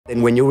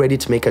And when you're ready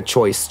to make a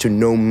choice to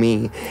know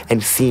me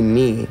and see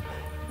me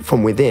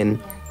from within,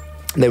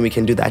 then we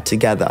can do that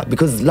together.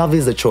 Because love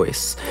is a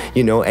choice,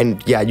 you know,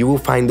 and yeah, you will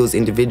find those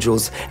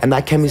individuals and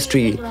that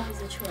chemistry. Love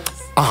is a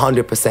choice.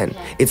 100%.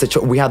 Yeah. It's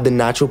a we have the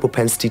natural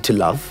propensity to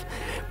love,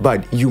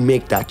 but you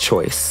make that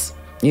choice,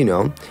 you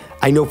know.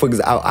 I know, for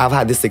example, I've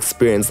had this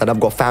experience that I've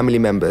got family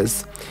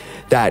members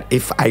that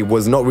if I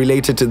was not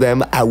related to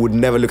them, I would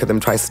never look at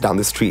them twice down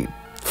the street.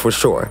 For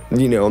sure,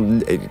 you know,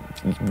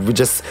 we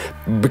just,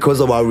 because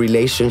of our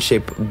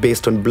relationship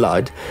based on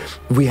blood,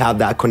 we have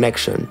that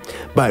connection.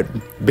 But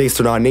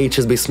based on our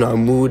natures, based on our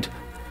mood,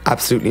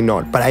 absolutely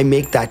not. But I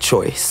make that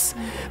choice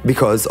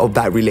because of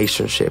that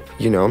relationship,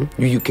 you know.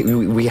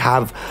 We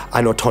have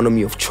an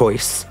autonomy of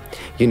choice,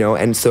 you know.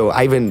 And so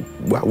I even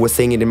was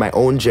saying it in my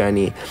own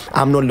journey.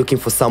 I'm not looking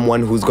for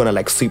someone who's gonna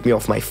like sweep me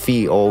off my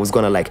feet or who's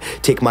gonna like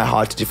take my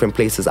heart to different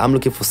places. I'm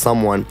looking for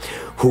someone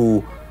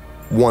who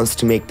wants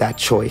to make that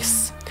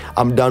choice.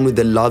 I'm done with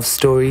the love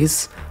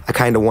stories. I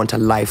kind of want a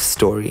life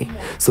story.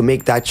 So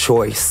make that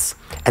choice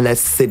and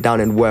let's sit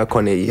down and work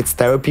on it. It's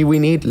therapy we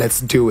need.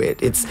 Let's do it.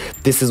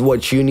 This is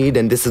what you need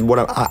and this is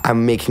what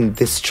I'm making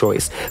this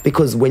choice.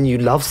 Because when you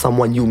love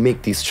someone, you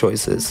make these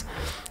choices.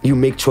 You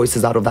make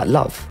choices out of that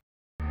love.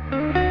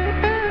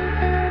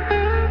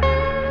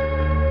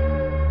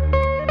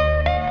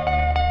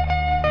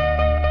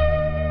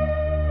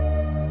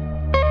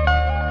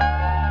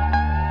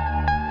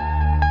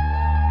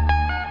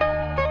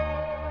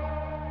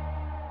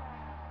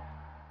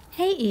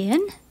 Hey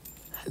Ian.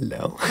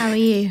 Hello. How are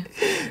you?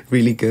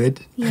 Really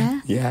good.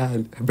 Yeah? Yeah,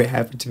 I'm very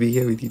happy to be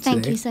here with you today.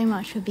 Thank you so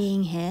much for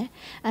being here.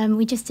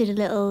 We just did a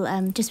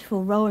little, just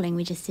before rolling,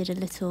 we just did a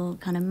little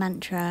kind of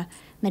mantra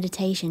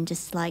meditation,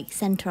 just like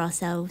center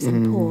ourselves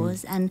and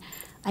pause. And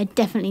I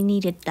definitely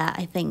needed that,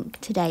 I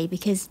think, today,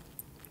 because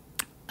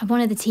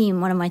one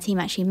of my team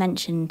actually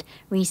mentioned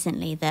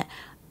recently that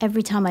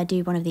every time I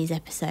do one of these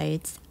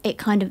episodes, it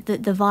kind of, the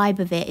vibe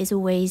of it is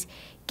always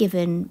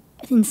given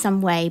in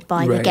some way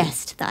by the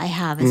guest that I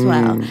have as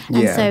well.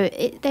 And so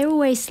they're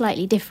always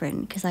slightly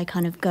different because I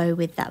kind of go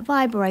with that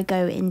vibe or I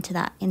go into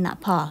that, in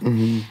that path.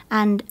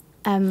 And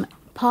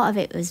part of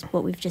it was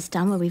what we've just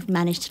done, where we've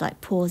managed to like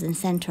pause and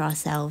center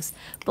ourselves.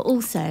 But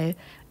also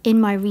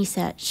in my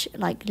research,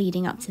 like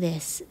leading up to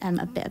this,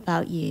 a bit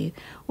about you,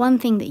 one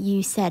thing that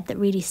you said that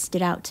really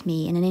stood out to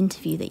me in an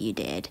interview that you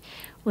did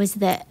was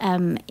that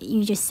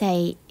you just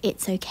say,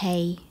 it's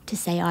okay to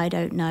say, I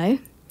don't know.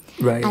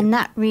 Right. And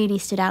that really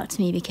stood out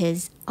to me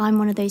because I'm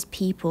one of those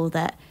people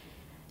that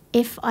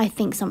if I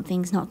think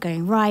something's not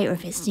going right or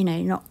if it's, you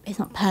know, it's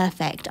not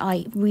perfect,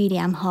 I really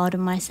am hard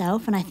on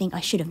myself and I think I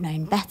should have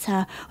known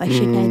better, or I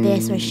should know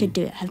this, or I should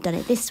have done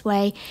it this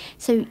way.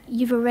 So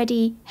you've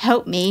already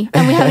helped me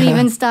and we haven't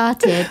even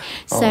started.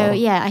 So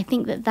yeah, I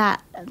think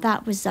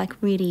that was like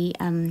really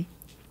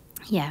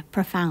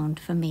profound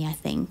for me, I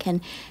think.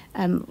 And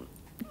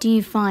do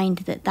you find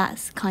that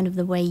that's kind of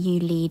the way you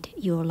lead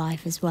your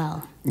life as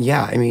well?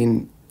 Yeah, I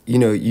mean, you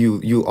know,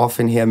 you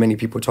often hear many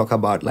people talk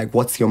about like,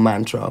 what's your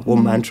mantra? What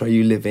mantra are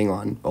you living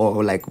on?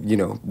 Or like, you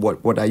know,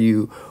 what mantra are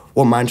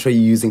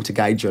you using to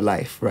guide your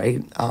life,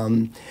 right?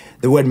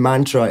 The word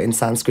mantra in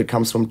Sanskrit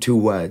comes from two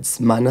words,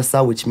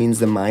 manasa, which means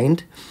the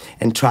mind,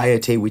 and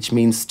trayate, which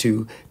means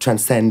to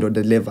transcend or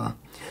deliver.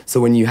 So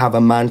when you have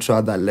a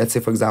mantra that, let's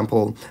say, for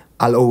example,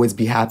 I'll always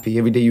be happy.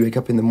 Every day you wake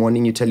up in the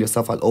morning, you tell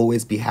yourself, I'll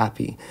always be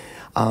happy.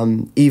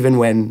 Even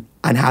when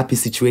unhappy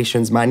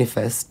situations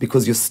manifest,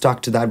 because you're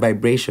stuck to that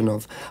vibration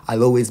of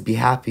I'll always be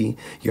happy,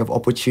 you have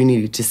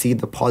opportunity to see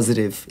the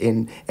positive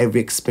in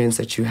every experience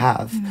that you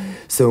have.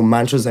 So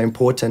mantras are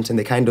important and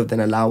they kind of then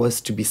allow us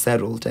to be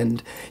settled.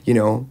 And, you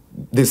know,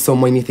 there's so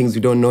many things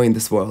we don't know in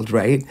this world,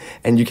 right?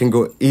 And you can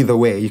go either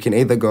way. You can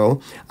either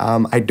go,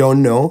 I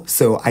don't know,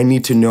 so I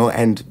need to know,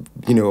 and,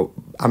 you know,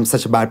 I'm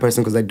such a bad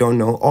person because I don't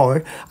know,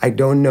 or I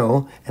don't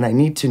know and I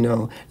need to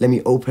know. Let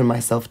me open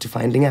myself to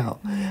finding out.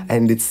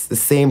 And it's the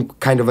same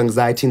kind of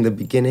anxiety in the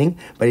beginning,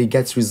 but it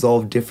gets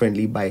resolved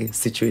differently by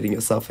situating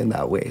yourself in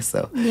that way.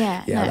 So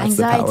that's anxiety,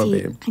 the power of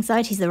it.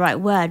 Anxiety is the right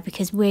word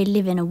because we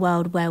live in a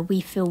world where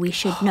we feel we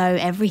should know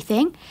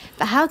everything.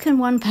 But how can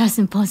one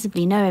person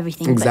possibly know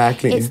everything?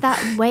 Exactly. But it's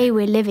that way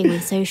we're living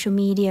with social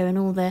media and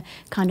all the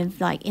kind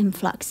of like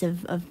influx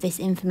of this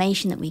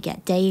information that we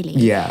get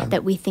daily.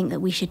 That we think that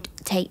we should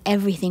take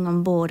everything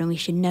on board and we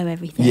should know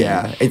everything.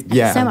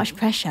 So much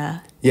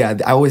pressure. Yeah,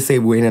 I always say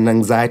we're in an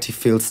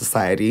anxiety-filled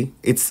society.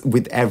 It's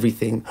with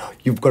everything.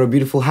 You've got a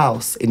beautiful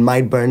house. It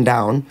might burn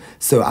down.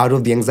 So out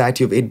of the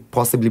anxiety of it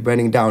possibly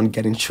burning down,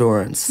 get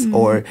insurance.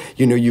 Or,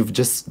 you know, you've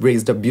just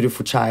raised a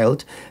beautiful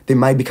child. They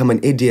might become an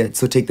idiot,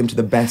 so take them to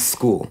the best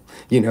school.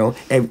 You know,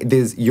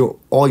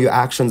 all your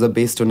actions are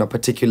based on a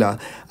particular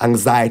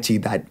anxiety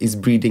that is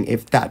breeding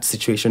if that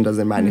situation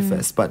doesn't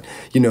manifest. But,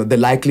 you know, the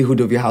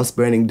likelihood of your house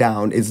burning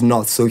down is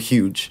not so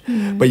huge.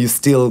 But you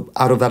still,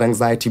 out of that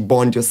anxiety,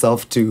 bond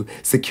yourself to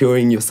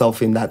securing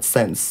yourself in that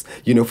sense,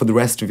 you know, for the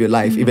rest of your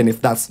life, even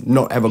if that's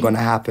not ever going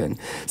to happen.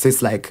 So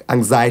it's like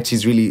anxiety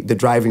is really the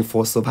driving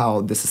force of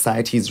how the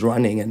society is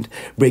running, and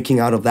breaking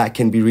out of that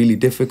can be really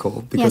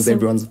difficult because so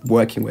everyone's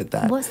working with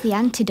that. What's the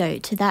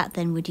antidote to that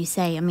then, would you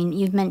say? I mean,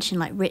 you've mentioned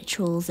like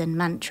rituals and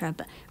mantra,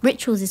 but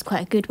rituals is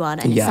quite a good one,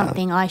 and it's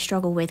something I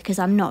struggle with because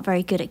I'm not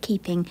very good at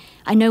keeping,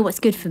 I know what's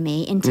good for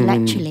me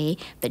intellectually,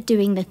 but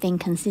doing the thing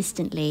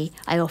consistently,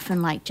 I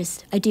often I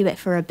do it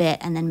for a bit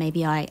and then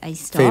maybe I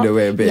stop. Fade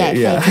away a bit.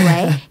 Fade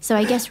away. So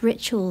I guess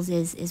rituals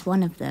is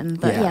one of them.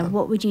 But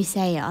what would you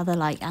say are other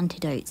like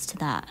antidotes to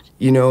that?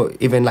 You know,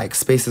 even like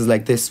spaces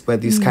like this where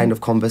these kind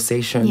of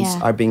conversations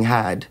are being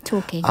had.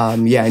 Talking.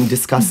 And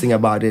discussing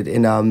about it.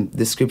 In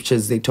the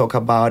scriptures, they talk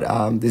about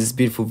this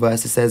beautiful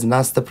verse. It says,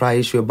 Nasta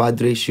Praishu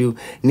Badreshu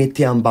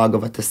Nityam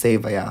Bhagavata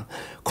Sevaya.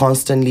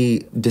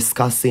 Constantly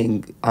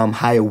discussing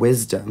higher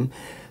wisdom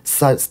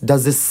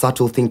does this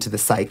subtle thing to the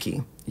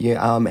psyche.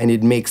 And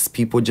it makes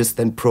people just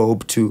then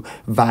probe to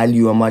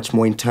value a much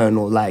more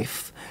internal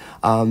life.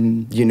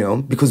 You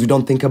know, because we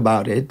don't think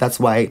about it. That's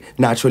why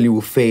naturally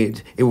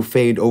it will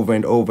fade over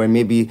and over. And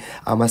maybe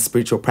a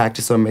spiritual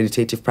practice or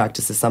meditative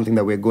practice is something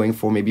that we're going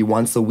for maybe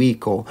once a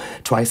week or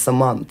twice a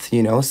month,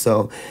 you know.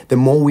 So the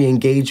more we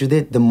engage with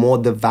it, the more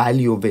the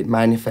value of it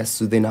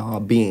manifests within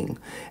our being.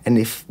 And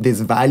if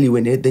there's value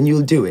in it, then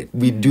you'll do it.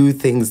 We do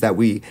things that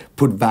we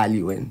put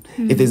value in.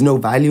 If there's no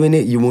value in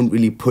it, you won't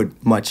really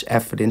put much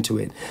effort into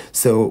it.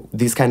 So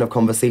these kind of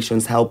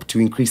conversations help to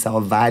increase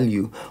our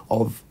value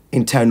of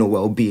internal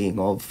well-being,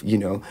 of, you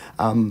know,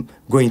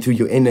 going through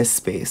your inner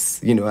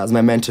space. You know, as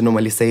my mentor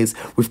normally says,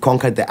 we've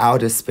conquered the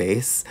outer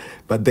space,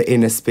 but the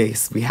inner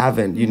space we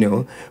haven't. You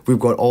know, we've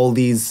got all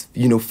these,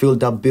 you know,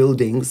 filled up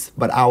buildings,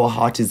 but our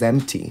heart is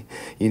empty,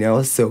 you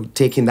know. So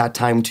taking that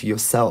time to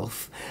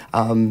yourself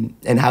and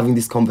having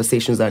these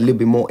conversations that are a little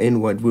bit more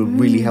inward will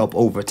really help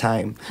over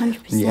time.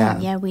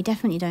 100%. Yeah, we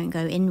definitely don't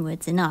go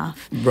inwards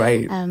enough.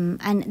 Right.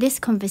 And this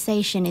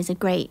conversation is a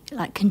great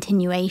like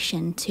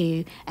continuation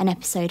to an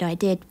episode I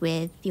did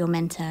with your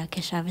mentor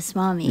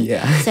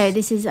Keshavaswamy. So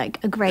this is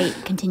like a great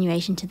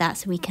continuation to that,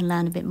 so we can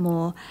learn a bit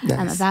more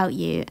about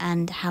you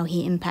and how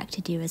he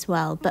impacted you as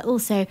well. But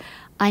also,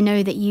 I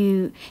know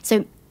that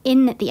so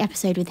in the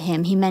episode with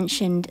him, he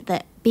mentioned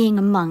that being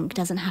a monk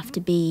doesn't have to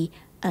be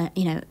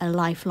a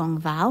lifelong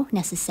vow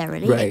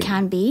necessarily. Right. It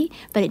can be,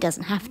 but it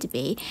doesn't have to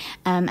be.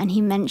 And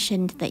he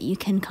mentioned that you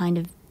can kind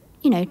of,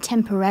 you know,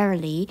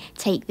 temporarily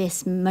take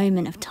this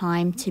moment of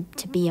time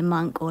to be a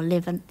monk or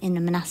live in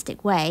a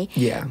monastic way.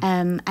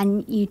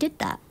 And you did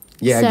that.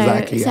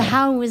 Exactly. So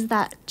how was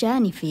that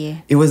journey for you?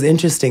 It was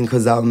interesting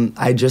because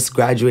I just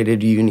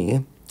graduated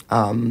uni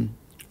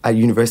at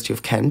University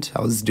of Kent.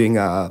 I was doing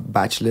a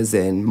bachelor's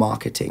in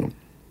marketing.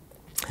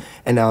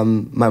 And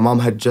my mom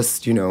had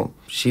just, you know,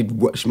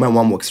 my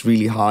mom works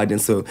really hard.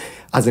 And so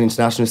as an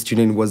international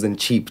student, it wasn't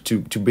cheap to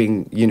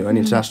bring, you know, an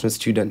international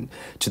student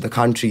to the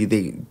country.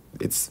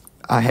 It's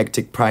a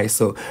hectic price.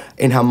 So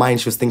in her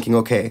mind, she was thinking,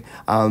 okay,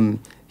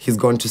 he's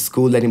gone to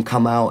school, let him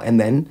come out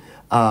and then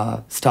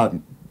start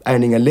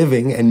earning a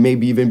living and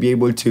maybe even be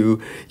able to,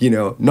 you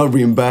know, not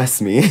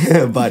reimburse me,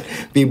 but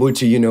be able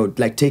to, you know,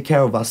 like take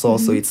care of us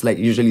also. It's like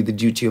usually the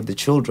duty of the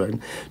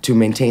children to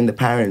maintain the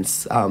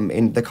parents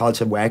in the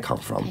culture where I come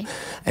from. Okay.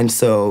 And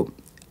so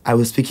I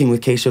was speaking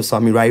with Keshav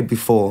Swami right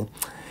before,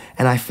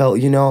 and I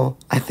felt, you know,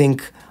 I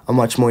think a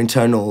much more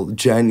internal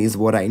journey is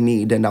what I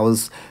need. And I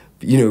was,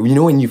 you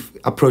know, when you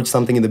approach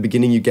something in the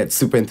beginning, you get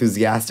super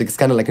enthusiastic. It's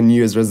kind of like a New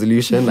Year's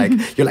resolution. Like,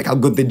 you're like, I'll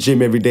go to the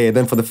gym every day.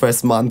 Then for the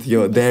first month,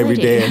 you're there every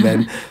day. And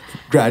then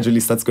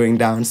gradually starts going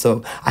down.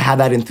 So I had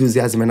that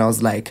enthusiasm. And I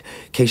was like,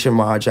 Keshav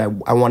Maharaj, I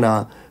want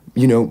to,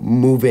 you know,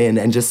 move in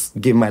and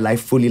just give my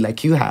life fully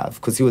like you have.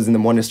 Because he was in the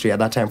monastery at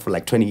that time for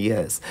like 20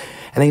 years.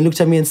 And then he looked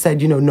at me and said,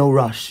 you know, no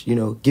rush. You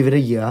know, give it a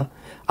year.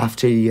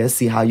 After a year,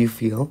 see how you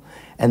feel.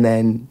 And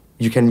then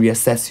you can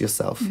reassess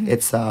yourself.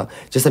 It's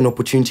just an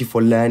opportunity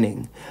for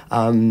learning.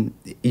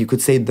 You could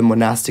say the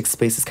monastic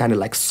space is kind of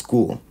like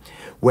school,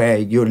 where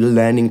you're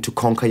learning to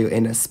conquer your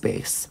inner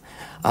space.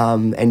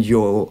 And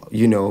you're,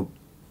 you know,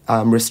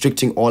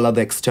 restricting all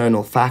other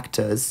external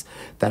factors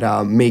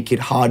that make it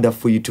harder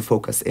for you to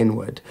focus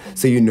inward.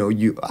 So, you know,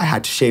 I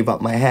had to shave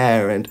up my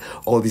hair and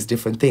all these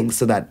different things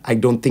so that I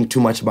don't think too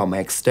much about my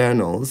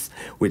externals,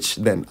 which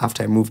then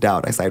after I moved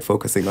out, I started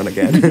focusing on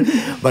again.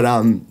 But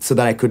so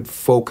that I could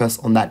focus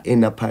on that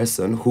inner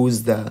person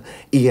who's the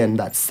Ian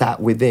that sat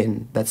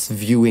within, that's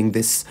viewing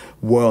this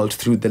world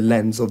through the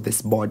lens of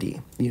this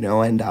body, you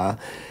know, and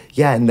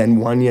and then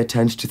 1 year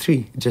turns to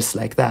 3, just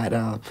like that.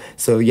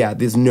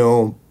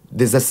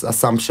 There's this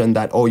assumption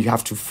that, you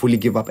have to fully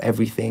give up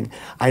everything.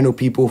 I know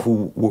people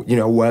who, you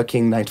know,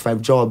 working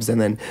 9-to-5 jobs and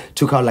then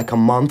took out like a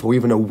month or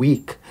even a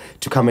week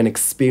to come and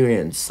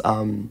experience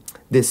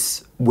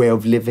this way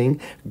of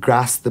living,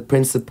 grasp the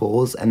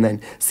principles, and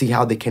then see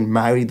how they can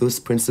marry those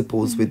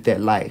principles with their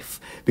life,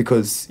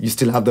 because you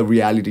still have the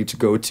reality to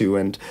go to,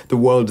 and the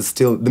world is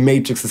still, the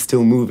matrix is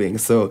still moving.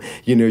 So,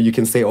 you know, you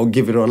can say, oh,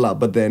 give it all up,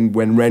 but then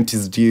when rent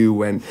is due,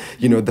 when,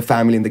 you know, the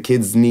family and the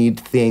kids need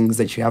things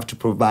that you have to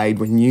provide,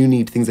 when you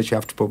need things that you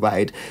have to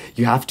provide,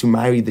 you have to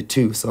marry the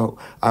two. So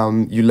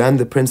you learn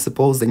the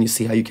principles, then you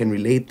see how you can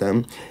relate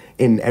them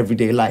in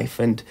everyday life.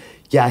 And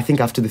yeah, I think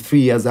after the 3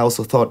 years, I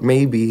also thought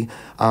maybe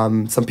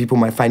some people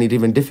might find it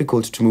even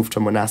difficult to move to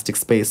a monastic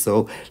space.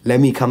 So let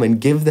me come and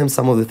give them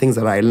some of the things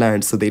that I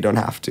learned so they don't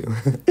have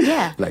to.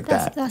 Yeah, like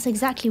that's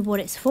exactly what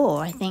it's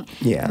for. I think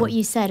Yeah. what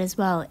you said as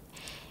well,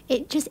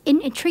 it just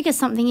it triggers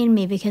something in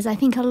me, because I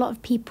think a lot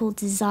of people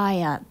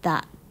desire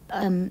that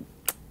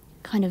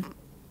kind of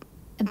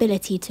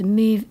ability to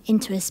move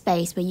into a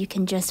space where you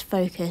can just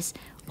focus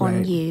on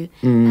Right. you.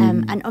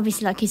 And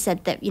obviously, like you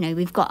said, that, you know,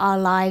 we've got our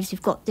lives,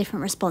 we've got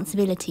different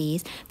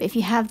responsibilities, but if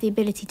you have the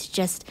ability to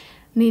just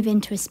move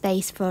into a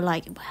space for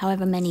like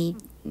however many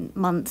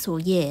months or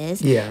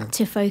years Yeah.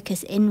 to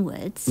focus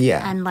inwards,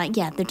 Yeah. and like,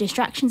 yeah, the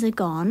distractions are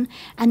gone,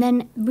 and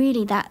then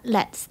really that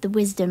lets the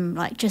wisdom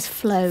like just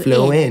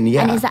flow in,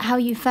 yeah. And is that how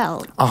you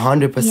felt?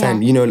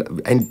 100%. Yeah. You know,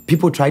 and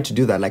people try to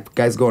do that. Like,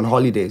 guys go on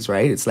holidays,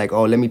 right? It's like,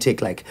 oh, let me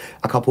take like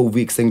a couple of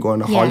weeks and go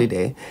on a Yeah.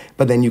 holiday.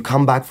 But then you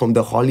come back from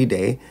the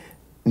holiday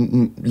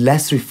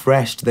less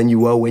refreshed than you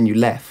were when you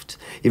left.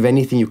 If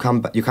anything,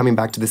 you're coming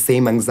back to the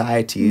same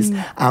anxieties,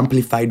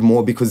 amplified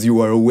more because you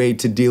were away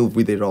to deal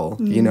with it all,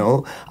 you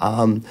know?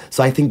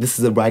 So I think this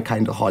is the right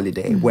kind of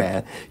holiday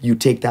where you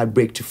take that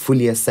break to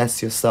fully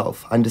assess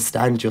yourself,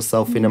 understand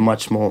yourself in a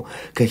much more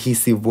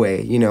cohesive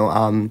way. You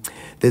know,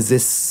 there's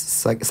this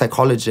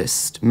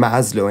psychologist,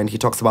 Maslow, and he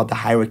talks about the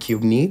hierarchy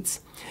of needs.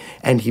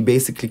 And he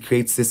basically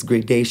creates this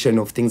gradation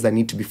of things that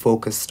need to be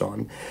focused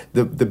on.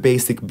 The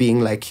basic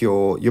being like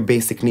your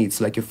basic needs,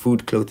 like your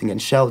food, clothing,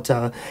 and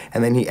shelter.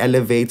 And then he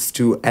elevates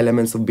to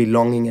elements of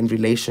belonging and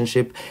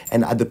relationship.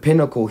 And at the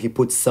pinnacle, he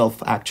puts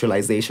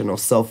self-actualization or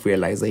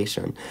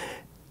self-realization,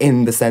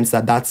 in the sense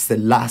that that's the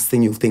last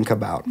thing you'll think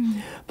about.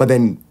 But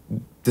then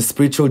the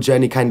spiritual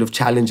journey kind of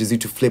challenges you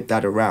to flip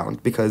that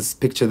around, because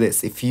picture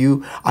this: if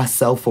you are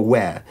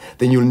self-aware,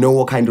 then you'll know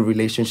what kind of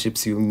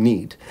relationships you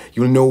need.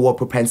 You'll know what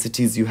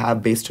propensities you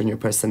have based on your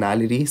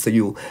personality, so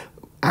you'll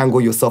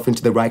angle yourself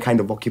into the right kind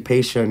of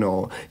occupation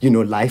or, you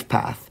know, life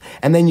path.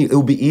 And then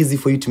it'll be easy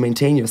for you to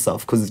maintain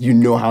yourself because you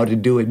know how to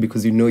do it,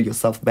 because you know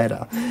yourself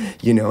better,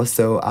 you know?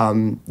 So,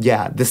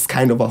 yeah, this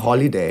kind of a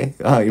holiday,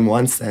 in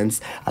one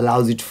sense,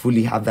 allows you to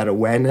fully have that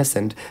awareness.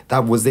 And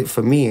that was it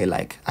for me.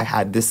 Like, I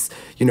had this,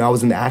 you know, I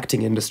was in the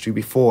acting industry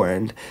before,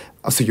 and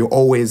so you're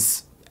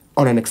always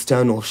on an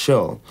external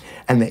show,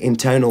 and the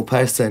internal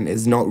person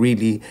is not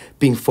really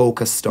being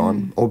focused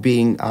on or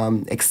being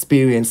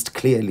experienced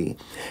clearly.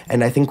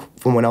 And I think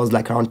from when I was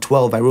like around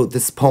 12, I wrote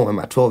this poem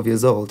at 12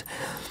 years old,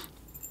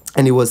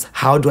 and it was,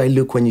 how do I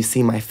look when you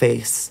see my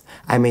face?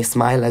 I may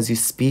smile as you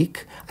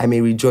speak, I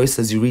may rejoice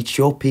as you reach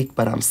your peak,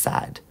 but I'm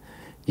sad,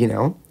 you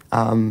know?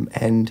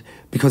 And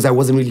because I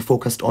wasn't really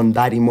focused on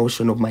that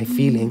emotion of my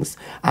feelings,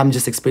 I'm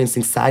just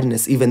experiencing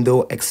sadness, even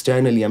though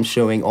externally I'm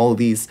showing all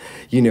these,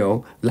 you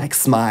know, like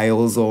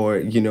smiles, or,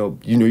 you know,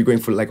 you're going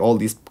for like all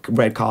these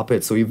red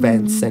carpets or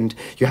events, and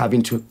you're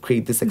having to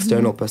create this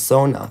external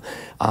persona.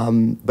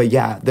 But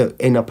yeah, the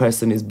inner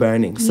person is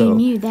burning. So you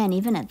knew then,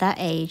 even at that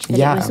age, that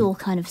it was all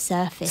kind of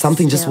surface.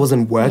 Something just still.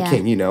 wasn't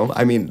working, Yeah. you know?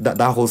 I mean, that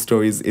whole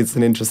story it's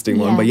an interesting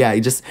one. But yeah,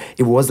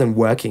 it wasn't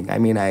working. I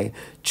mean, I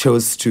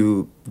chose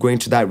to go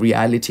into that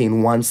reality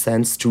in one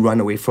sense to run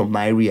away from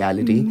my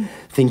reality,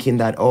 thinking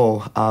that,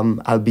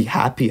 I'll be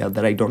happier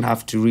that I don't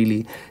have to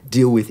really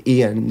deal with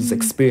Ian's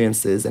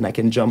experiences, and I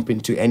can jump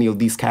into any of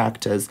these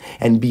characters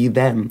and be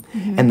them.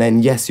 And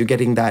then, yes, you're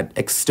getting that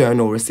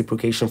external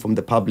reciprocation from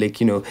the public.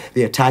 You know,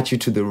 they attach you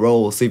to the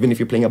role. So even if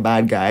you're playing a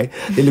bad guy,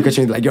 they look at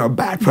you like you're a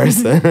bad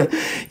person,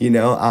 you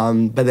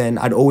know? But then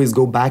I'd always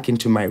go back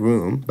into my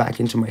room, back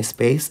into my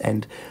space,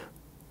 and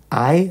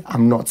I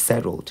am not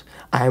settled.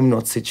 I am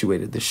not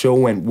situated. The show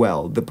went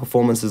well. The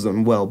performances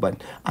went well,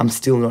 but I'm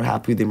still not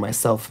happy within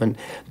myself. And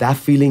that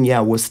feeling,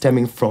 was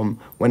stemming from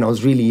when I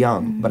was really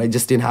young, but I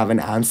just didn't have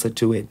an answer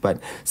to it. But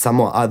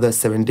somehow or other,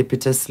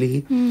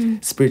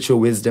 serendipitously, spiritual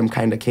wisdom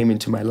kind of came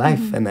into my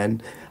life. And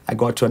then I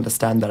got to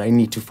understand that I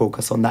need to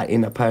focus on that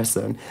inner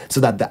person so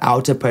that the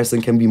outer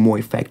person can be more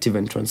effective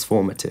and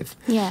transformative.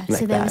 Yeah, like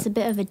so there that. was a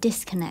bit of a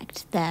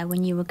disconnect there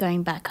when you were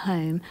going back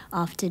home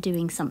after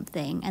doing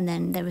something, and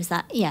then there was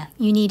that,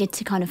 you needed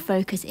to kind of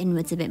focus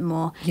inwards a bit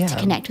more to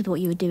connect with what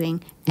you were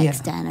doing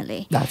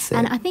externally. That's it.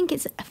 And I think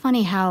it's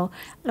funny how,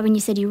 when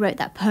you said you wrote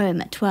that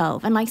poem at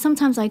 12, and like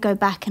sometimes I go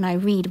back and I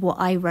read what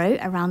I wrote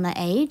around that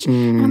age,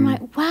 and I'm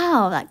like,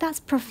 wow, like that's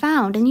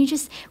profound. And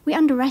we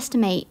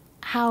underestimate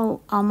how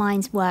our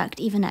minds worked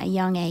even at a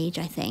young age,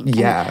 I think.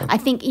 Yeah. And I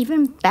think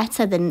even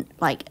better than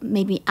like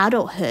maybe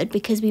adulthood,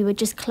 because we were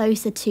just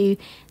closer to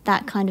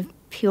that kind of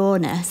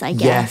pureness, I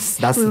guess. Yes,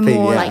 that's we the were thing,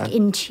 more yeah. like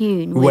in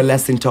tune. We're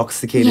less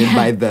intoxicated Yeah.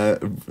 by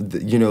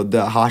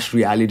the harsh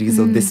realities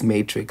of this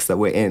matrix that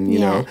we're in, you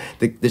know.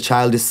 The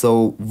child is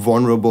so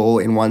vulnerable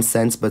in one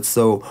sense, but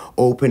so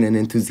open and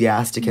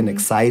enthusiastic and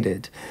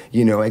excited,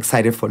 you know,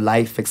 excited for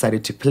life,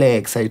 excited to play,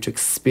 excited to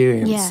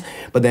experience. Yeah.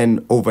 But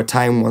then over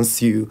time,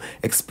 once you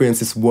experience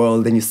this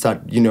world and you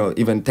start, you know,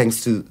 even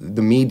thanks to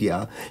the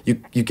media,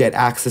 you get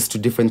access to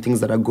different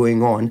things that are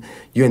going on,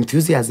 your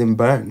enthusiasm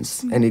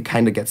burns and it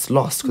kind of gets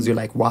lost because you're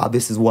like, wow,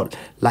 this is what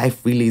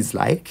life really is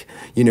like.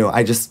 You know,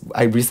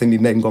 I recently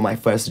then got my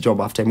first job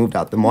after I moved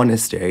out the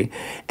monastery,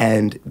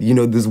 and, you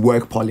know, there's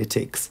work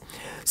politics.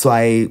 So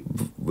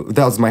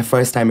that was my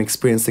first time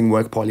experiencing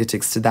work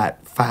politics to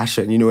that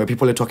fashion, you know, where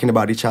people are talking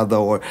about each other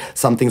or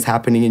something's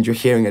happening and you're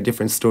hearing a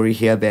different story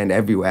here, there, and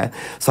everywhere.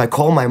 So I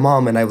called my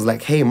mom and I was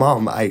like, hey,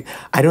 mom, I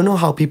don't know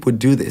how people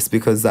do this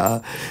because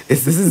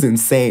this is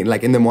insane.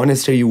 Like in the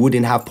monastery, you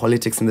wouldn't have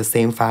politics in the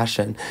same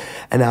fashion.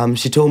 And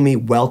she told me,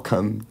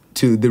 welcome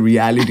to the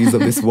realities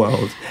of this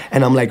world.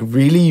 And I'm like,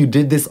 really? You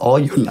did this all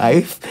your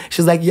life?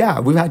 She's like,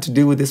 yeah, we've had to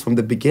deal with this from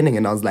the beginning.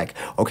 And I was like,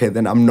 okay,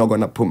 then I'm not going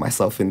to put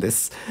myself in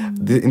this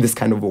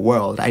kind of a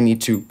world. I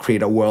need to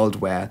create a world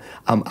where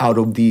I'm out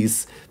of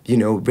these, you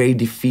know, very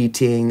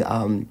defeating,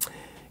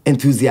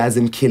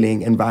 enthusiasm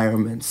killing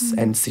environments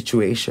and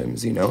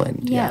situations, you know.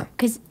 And yeah,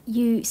 because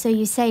you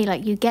say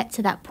like you get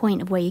to that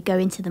point of where you go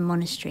into the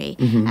monastery,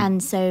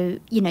 and so,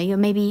 you know, you're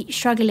maybe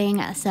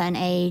struggling at a certain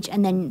age,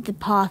 and then the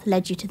path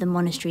led you to the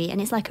monastery, and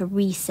it's like a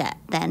reset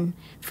then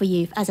for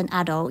you as an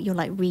adult. You're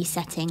like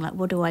resetting, like,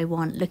 what do I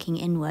want, looking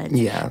inwards.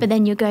 Yeah. But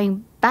then you're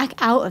going back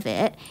out of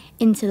it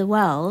into the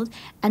world,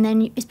 and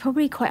then it's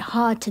probably quite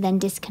hard to then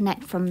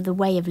disconnect from the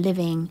way of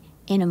living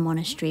in a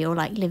monastery or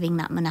like living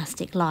that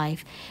monastic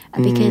life,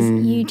 because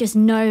you just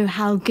know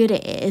how good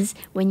it is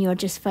when you're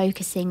just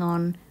focusing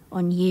on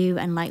you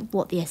and like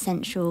what the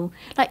essential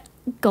like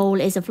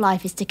goal is of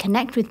life is to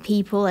connect with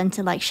people and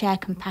to like share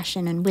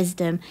compassion and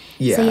wisdom.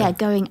 So yeah,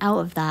 going out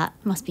of that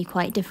must be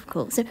quite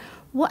difficult. So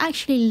what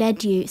actually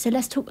led you, so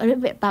let's talk a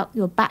little bit about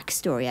your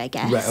backstory, I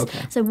guess. Right,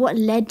 okay. So what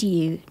led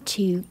you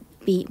to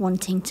be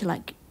wanting to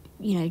like,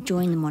 you know,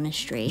 join the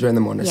monastery? Join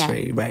the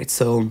monastery, right.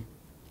 So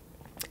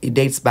it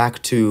dates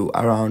back to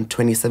around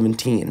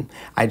 2017.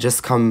 I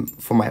just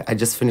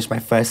finished my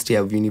first year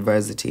of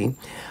university,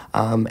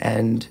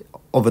 and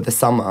over the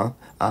summer,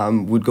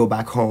 we'd go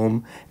back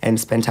home and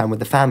spend time with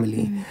the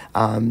family,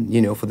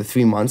 you know, for the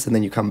 3 months, and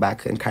then you come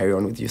back and carry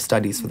on with your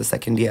studies for the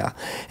second year.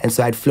 And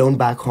so I'd flown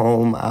back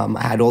home.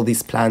 I had all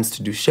these plans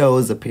to do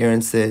shows,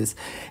 appearances,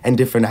 and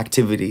different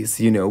activities,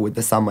 you know, with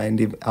the summer. And,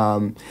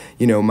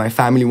 you know, my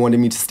family wanted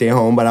me to stay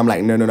home, but I'm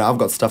like, no, I've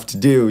got stuff to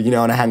do, you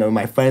know, and I hang out with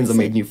my friends and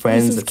make new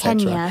friends, etc.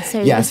 Kenya.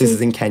 So this is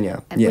in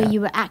Kenya. Where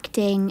you were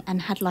acting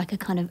and had like a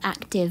kind of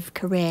active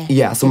career.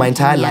 Yeah, so my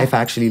entire life I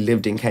actually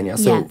lived in Kenya.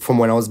 So from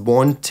when I was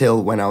born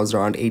till when I was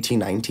around 18,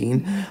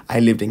 19, I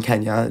lived in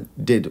Kenya,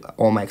 did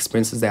all my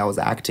experiences there. I was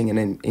acting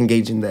and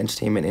engaged in the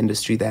entertainment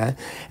industry there.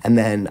 And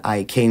then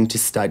I came to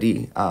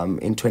study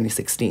in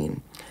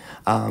 2016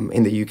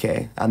 in the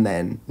UK. And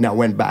then now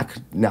went back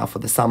now for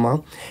the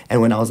summer.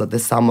 And when I was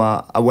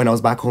when I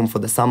was back home for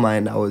the summer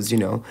and I was, you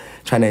know,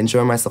 trying to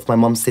enjoy myself, my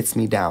mom sits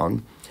me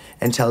down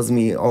and tells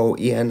me, oh,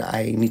 Ian,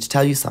 I need to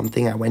tell you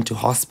something. I went to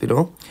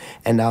hospital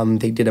and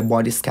they did a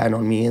body scan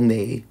on me and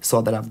they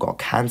saw that I've got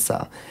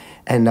cancer.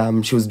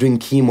 And she was doing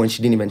chemo and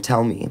she didn't even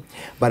tell me.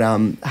 But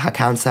her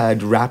cancer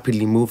had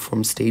rapidly moved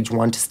from stage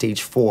 1 to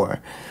stage 4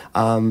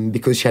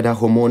 because she had a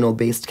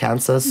hormonal-based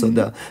cancer. So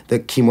the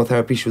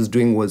chemotherapy she was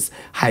doing was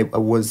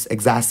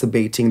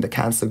exacerbating the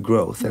cancer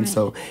growth. And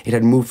so it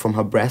had moved from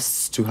her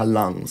breasts to her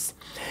lungs.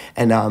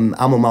 And I'm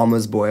a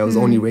mama's boy. I was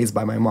only raised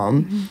by my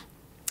mom.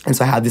 And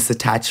so I had this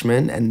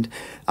attachment, and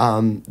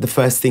the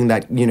first thing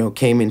that, you know,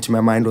 came into my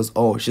mind was,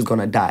 oh, she's going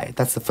to die.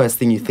 That's the first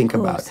thing you think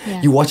about.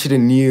 Yeah. You watch it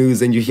in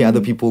news and you hear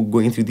other people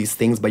going through these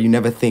things, but you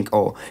never think,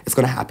 oh, it's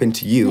going to happen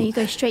to you. No, you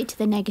go straight to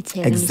the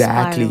negative.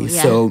 Exactly. And you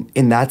spiral, So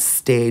in that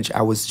stage,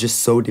 I was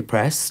just so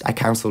depressed. I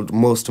canceled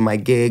most of my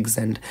gigs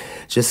and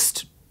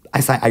just...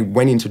 I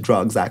went into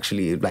drugs,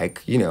 actually.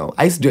 Like, you know,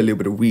 I used to do a little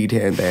bit of weed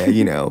here and there,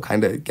 you know,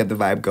 kind of get the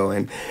vibe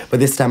going. But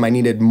this time I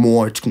needed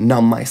more to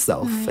numb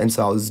myself. And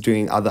so I was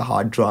doing other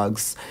hard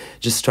drugs,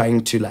 just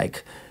trying to,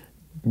 like,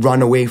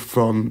 run away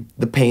from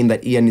the pain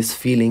that Ian is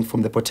feeling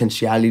from the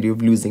potentiality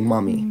of losing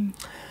mommy.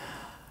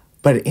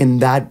 But in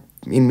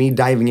me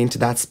diving into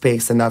that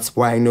space, and that's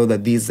why I know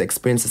that these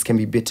experiences can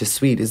be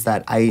bittersweet, is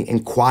that I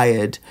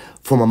inquired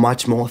from a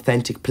much more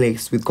authentic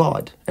place with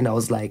God. And I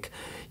was like...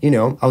 You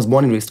know, I was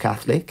born and raised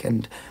Catholic,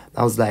 and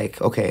I was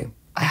like, okay,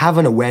 I have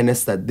an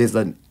awareness that there's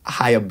a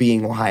higher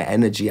being or higher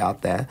energy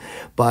out there,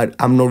 but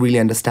I'm not really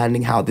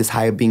understanding how this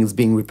higher being is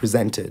being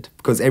represented,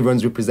 because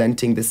everyone's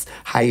representing this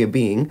higher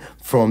being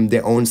from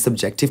their own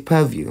subjective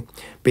purview,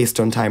 based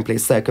on time,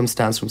 place,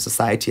 circumstance, from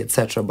society,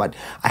 etc. But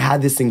I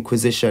had this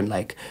inquisition,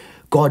 like,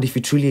 God, if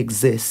you truly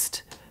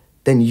exist,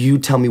 then you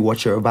tell me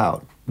what you're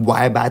about.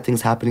 Why are bad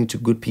things happening to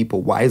good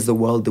people? Why is the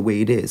world the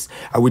way it is?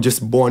 Are we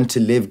just born to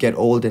live, get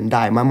old, and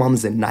die? My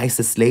mom's the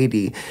nicest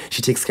lady.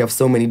 She takes care of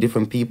so many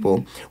different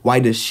people. Why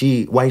is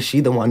she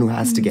the one who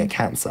has to get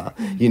cancer?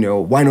 You know,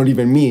 why not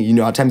even me? You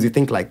know, at times you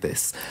think like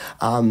this.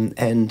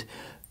 And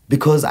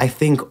because I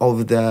think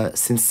of the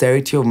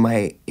sincerity of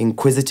my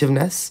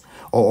inquisitiveness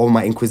or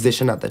my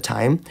inquisition at the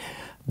time,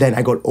 then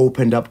I got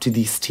opened up to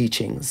these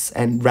teachings.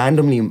 And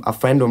randomly, a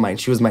friend of mine,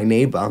 she was my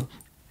neighbor,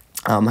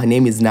 her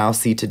name is now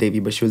Sita Devi,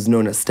 but she was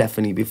known as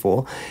Stephanie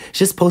before. She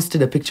just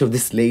posted a picture of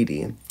this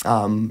lady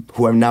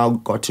who I've now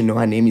got to know.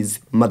 Her name is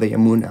Mother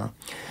Yamuna.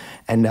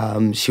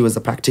 And she was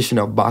a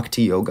practitioner of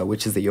Bhakti Yoga,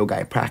 which is the yoga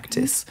I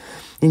practice.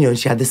 You know,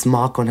 she had this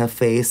mark on her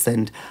face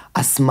and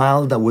a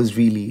smile that was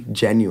really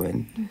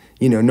genuine.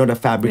 You know, not a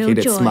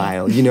fabricated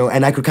smile, you know.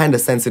 And I could kind of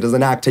sense it as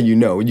an actor, you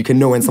know. You can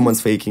know when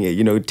someone's faking it,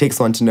 you know. It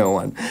takes one to know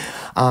one.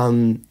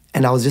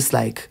 And I was just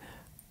like,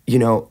 you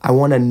know, I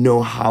want to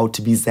know how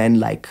to be Zen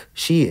like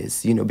she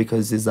is, you know,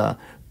 because there's a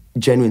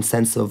genuine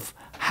sense of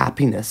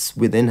happiness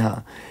within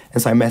her.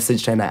 And so I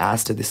messaged her and I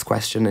asked her this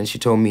question, and she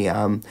told me,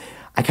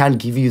 I can't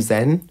give you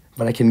Zen,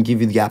 but I can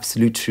give you the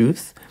absolute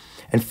truth.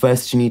 And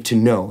first you need to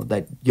know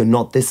that you're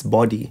not this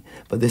body,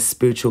 but this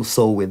spiritual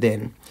soul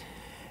within.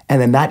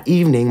 And then that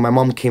evening, my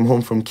mom came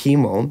home from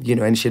chemo, you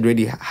know, and she had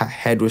already, her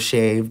head was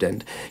shaved,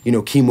 and, you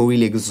know, chemo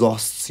really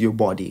exhausts your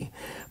body.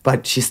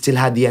 But she still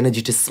had the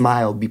energy to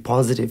smile, be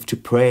positive, to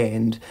pray,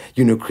 and,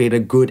 you know, create a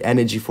good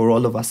energy for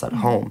all of us at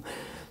home.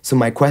 So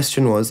my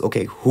question was,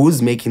 okay,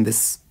 who's making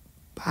this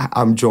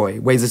joy?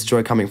 Where is this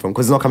joy coming from?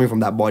 Because it's not coming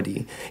from that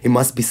body. It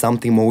must be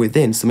something more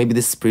within. So maybe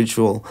this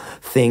spiritual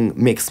thing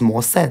makes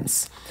more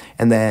sense.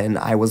 And then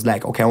I was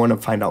like, okay, I want to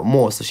find out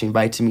more. So she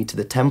invited me to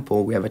the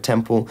temple. We have a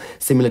temple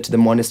similar to the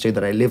monastery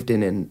that I lived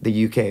in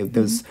the UK.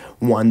 There's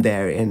one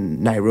there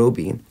in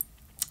Nairobi.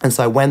 And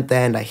so I went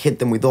there and I hit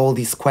them with all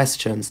these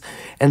questions.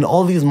 And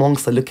all these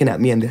monks are looking at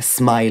me and they're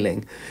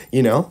smiling,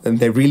 you know? And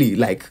they're really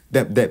like,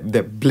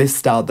 they're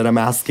blissed out that I'm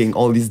asking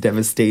all these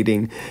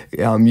devastating,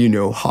 you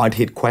know,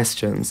 hard-hit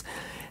questions.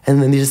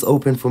 And then they just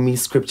open for me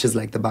scriptures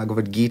like the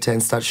Bhagavad Gita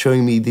and start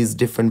showing me these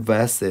different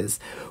verses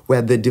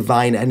where the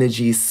divine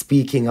energy is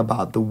speaking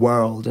about the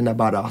world and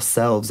about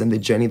ourselves and the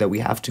journey that we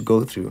have to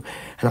go through.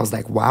 And I was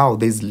like, wow,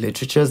 there's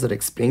literatures that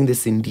explain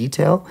this in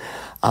detail.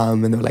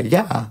 And they're like,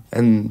 yeah.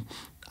 And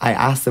I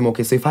asked them,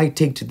 okay, so if I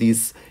take to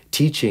these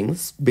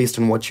teachings based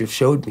on what you've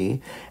showed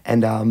me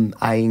and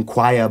I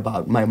inquire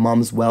about my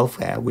mom's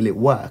welfare, will it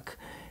work?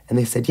 And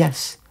they said,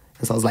 yes.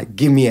 And so I was like,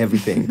 give me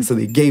everything. So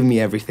they gave me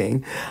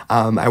everything.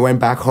 I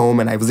went back home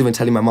and I was even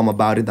telling my mom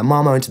about it. The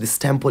mom, I went to this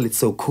temple. It's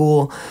so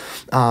cool.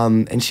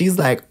 And she's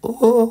like,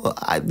 oh,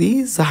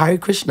 these Hare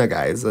Krishna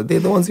guys,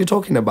 they're the ones you're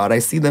talking about. I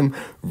see them,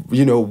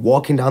 you know,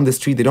 walking down the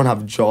street. They don't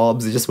have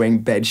jobs. They're just wearing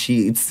bed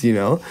sheets, you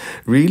know.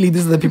 Really,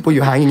 these are the people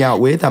you're hanging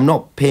out with? I'm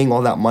not paying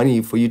all that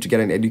money for you to get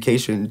an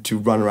education to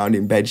run around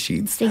in bed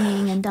sheets.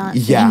 Singing and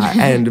dancing.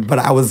 Yeah, but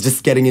I was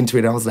just getting into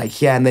it. I was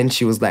like, yeah. And then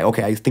she was like,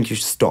 okay, I think you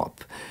should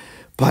stop.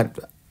 But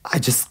I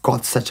just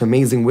got such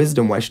amazing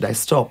wisdom. Why should I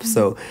stop?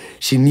 So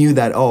she knew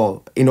that,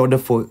 oh, in order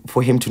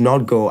for him to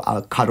not go,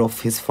 I'll cut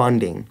off his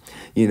funding,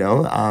 you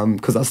know,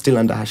 because I was still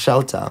under her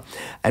shelter.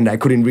 And I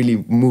couldn't really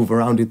move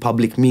around with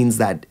public means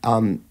that,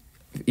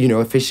 you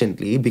know,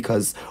 efficiently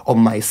because of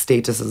my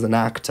status as an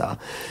actor.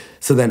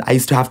 So then I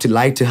used to have to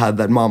lie to her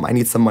that, Mom, I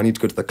need some money to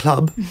go to the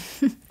club.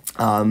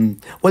 Well,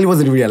 it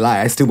wasn't really a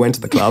lie. I still went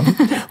to the club,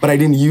 but I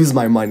didn't use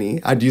my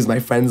money. I'd use my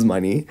friend's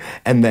money.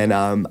 And then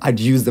I'd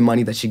use the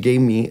money that she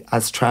gave me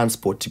as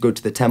transport to go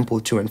to the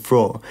temple to and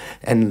fro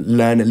and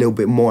learn a little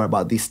bit more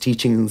about these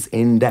teachings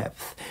in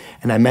depth.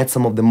 And I met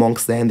some of the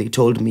monks there and they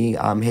told me,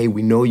 hey,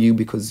 we know you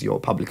because you're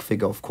a public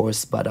figure, of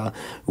course, but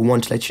we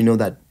want to let you know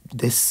that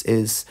this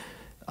is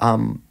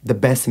the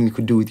best thing you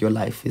could do with your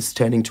life is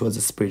turning towards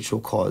a spiritual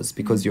cause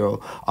because you're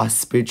a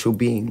spiritual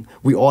being.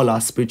 We all are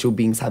spiritual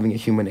beings having a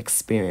human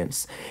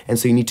experience. And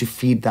so you need to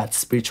feed that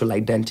spiritual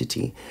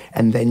identity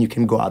and then you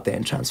can go out there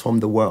and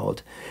transform the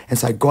world. And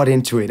so I got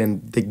into it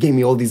and they gave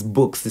me all these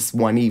books this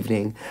one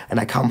evening and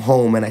I come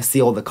home and I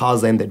see all the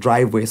cars in the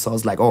driveway. So I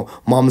was like, oh,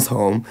 Mom's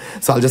home.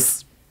 So I'll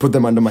just put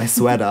them under my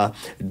sweater,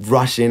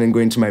 rush in and go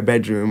into my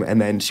bedroom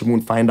and then she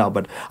won't find out.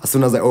 But as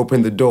soon as I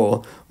open the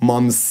door,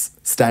 Mom's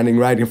standing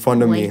right in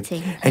front of me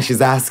and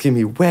she's asking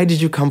me, where did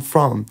you come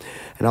from?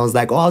 And I was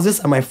like, oh, I was just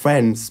at my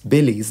friend's,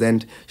 Billy's.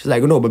 And she's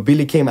like, oh, no, but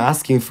Billy came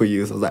asking for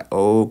you. So I was like,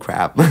 oh,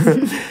 crap.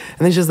 And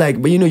then she's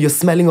like, but you know, you're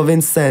smelling of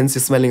incense,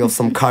 you're smelling of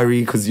some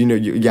curry because, you know,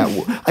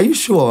 are you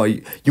sure?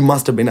 You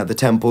must have been at the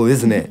temple,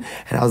 isn't it?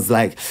 And I was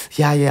like,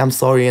 yeah, I'm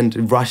sorry.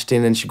 And rushed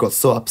in and she got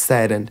so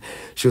upset. And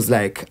she was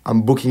like,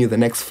 I'm booking you the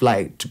next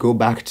flight to go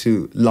back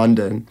to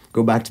London,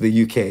 go back to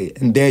the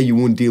UK. And there you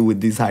won't deal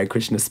with these Hare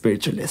Krishna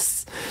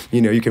spiritualists.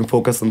 You know, you can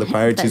focus on the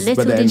priorities. But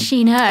little did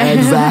she know.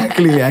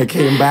 Exactly. I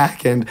came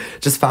back and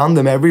just found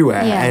them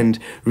everywhere and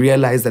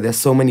realized that there's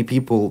so many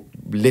people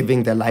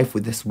living their life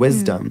with this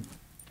wisdom.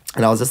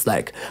 And I was just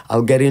like,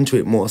 I'll get into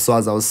it more. So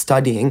as I was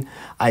studying,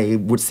 I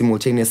would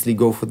simultaneously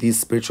go for these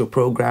spiritual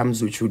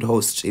programs, which would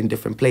host in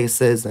different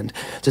places, and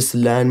just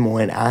learn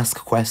more and ask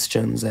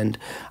questions. And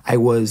I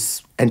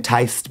was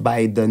enticed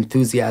by the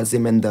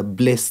enthusiasm and the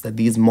bliss that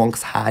these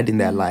monks had in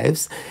their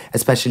lives,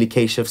 especially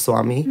Keshav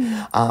Swami.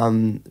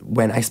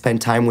 When I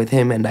spent time with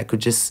him, and I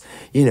could just,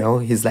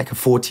 he's like a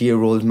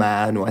 40-year-old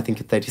man, or I think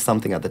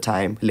 30-something at the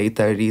time, late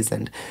 30s.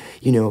 And,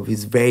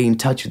 he's very in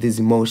touch with his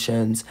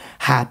emotions,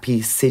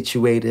 happy,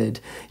 situated,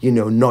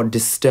 not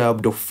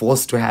disturbed or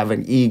forced to have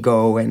an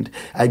ego and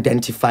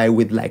identify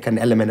with like an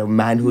element of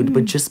manhood,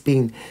 but just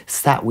being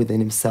sat within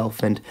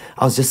himself. And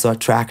I was just so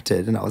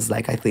attracted, and I was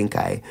like, I think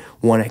I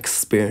want to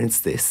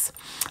experience this.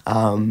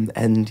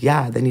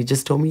 Then he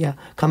just told me,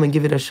 come and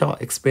give it a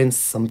shot, experience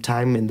some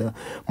time in the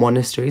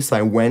monastery. So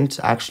I went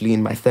actually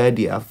in my third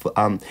year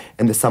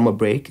in the summer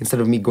break.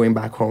 Instead of me going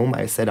back home,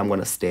 I said I'm going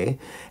to stay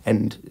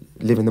and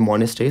live in the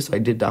monastery. So I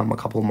did a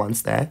couple of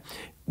months there,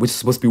 which was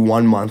supposed to be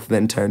 1 month,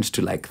 then turned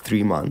to like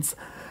 3 months.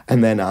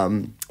 And then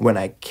when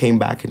I came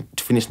back and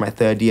to finish my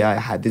third year, I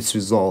had this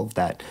resolve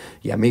that,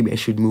 maybe I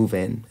should move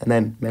in. And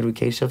then met with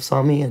Keshav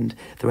Swami, and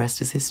the rest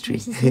is history.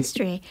 This is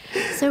history.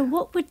 So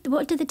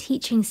what do the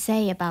teachings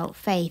say about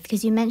faith?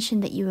 Because you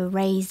mentioned that you were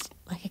raised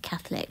like a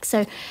Catholic.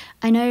 So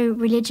I know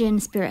religion,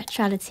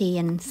 spirituality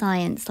and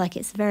science, like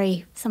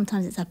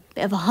sometimes it's a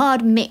bit of a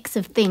hard mix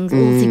of things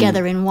all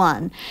together in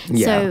one.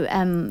 Yeah. So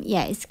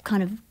it's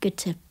kind of good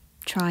to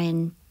try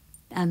and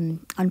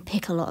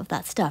unpick a lot of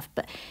that stuff.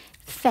 But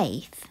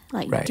faith,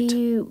 like, right.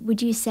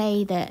 would you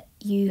say that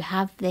you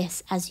have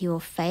this as your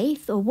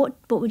faith, or what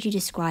would you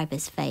describe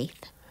as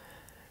faith?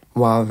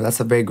 Wow, that's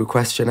a very good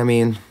question. I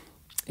mean,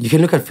 you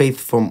can look at faith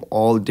from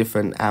all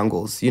different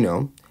angles.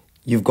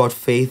 You've got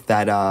faith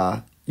that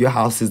your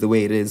house is the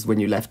way it is when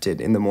you left it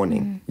in the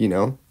morning.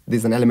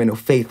 There's an element of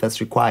faith that's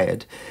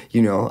required.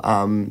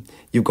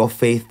 You've got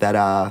faith that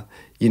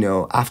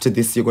after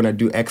this you're gonna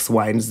do X,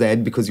 Y, and Z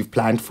because you've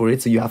planned for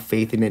it, so you have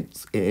faith in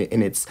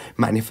its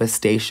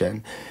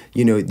manifestation.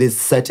 There's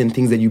certain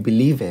things that you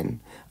believe in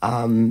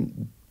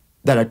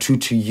that are true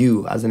to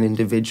you as an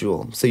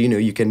individual. So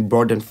you can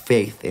broaden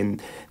faith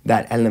in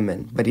that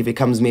element. But if it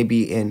comes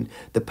maybe in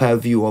the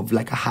purview of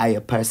like a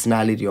higher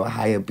personality or a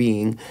higher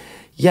being,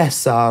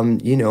 yes,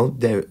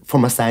 there,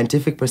 from a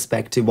scientific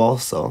perspective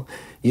also,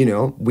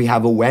 we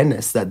have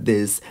awareness that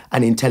there's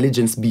an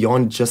intelligence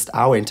beyond just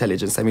our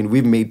intelligence. I mean,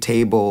 we've made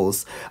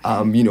tables,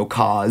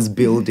 cars,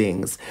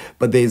 buildings,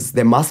 but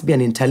there must be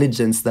an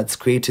intelligence that's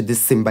created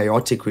this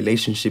symbiotic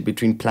relationship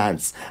between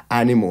plants,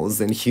 animals,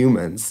 and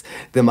humans.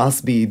 There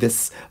must be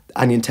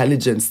an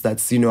intelligence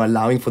that's,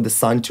 allowing for the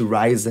sun to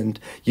rise and,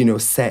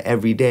 set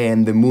every day,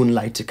 and the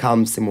moonlight to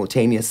come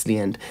simultaneously,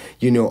 and,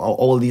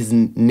 all these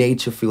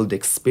nature-filled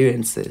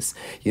experiences.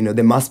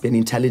 There must be an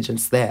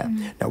intelligence there.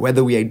 Now,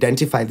 whether we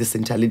identify this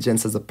intelligence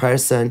as a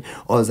person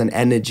or as an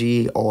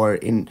energy or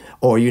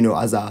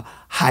as a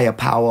higher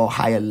power,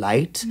 higher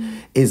light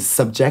is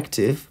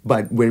subjective,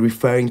 but we're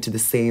referring to the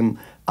same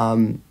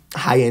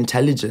higher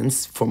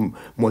intelligence from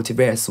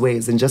multivarious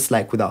ways. And just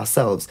like with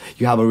ourselves,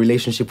 you have a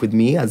relationship with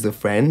me as a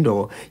friend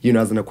or,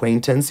 as an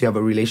acquaintance. You have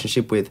a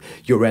relationship with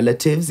your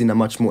relatives in a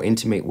much more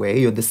intimate way.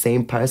 You're the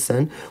same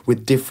person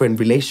with different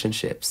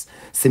relationships.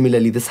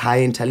 Similarly, this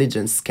higher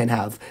intelligence can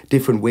have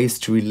different ways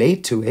to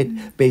relate to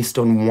it based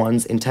on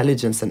one's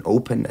intelligence and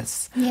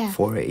openness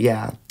for it.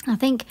 Yeah. I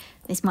think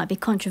this might be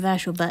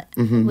controversial, but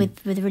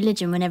with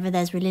religion, whenever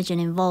there's religion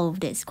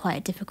involved, it's quite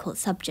a difficult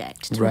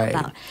subject to talk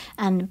about.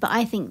 But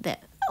I think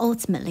that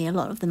ultimately a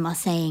lot of them are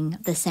saying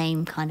the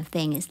same kind of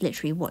thing. It's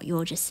literally what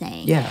you're just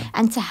saying. Yeah.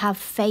 And to have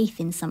faith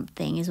in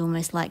something is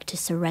almost like to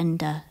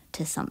surrender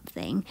to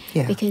something,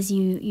 because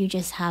you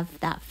just have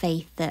that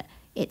faith that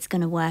it's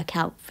going to work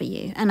out for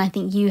you. And I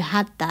think you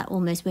had that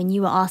almost when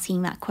you were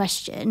asking that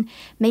question.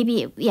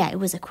 Maybe it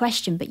was a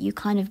question, but you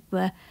kind of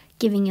were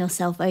giving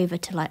yourself over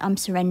to like, I'm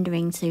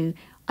surrendering to,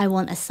 I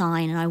want a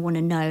sign and I want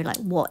to know like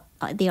what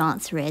the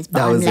answer is,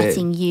 but I'm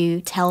letting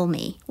you tell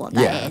me what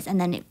that is. And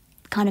then it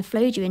kind of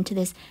flowed you into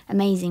this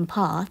amazing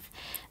path.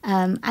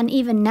 And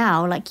even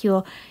now, like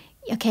you're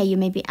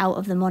maybe out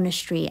of the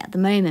monastery at the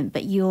moment,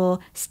 but you're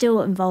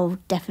still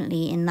involved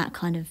definitely in that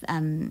kind of,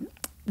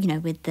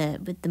 with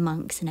the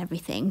monks and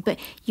everything. But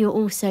you're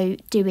also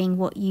doing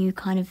what you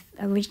kind of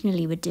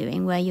originally were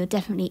doing, where you're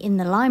definitely in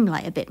the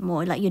limelight a bit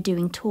more. Like you're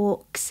doing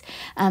talks,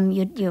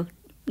 you're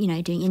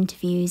doing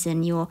interviews,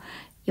 and you're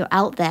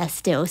out there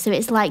still. So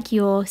it's like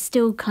you're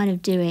still kind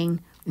of doing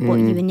what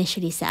you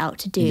initially set out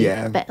to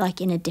do, but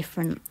like in a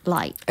different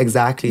light.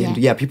 Exactly. And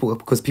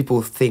because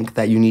people think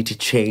that you need to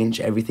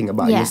change everything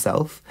about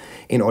yourself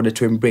in order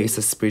to embrace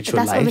a spiritual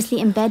life. But that's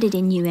obviously embedded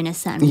in you in a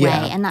certain way,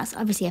 and that's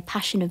obviously a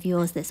passion of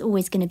yours that's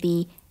always going to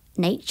be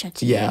nature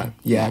to you.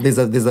 Yeah. There's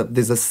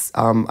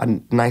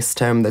a nice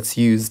term that's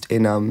used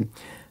in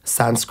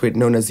Sanskrit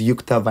known as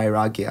yukta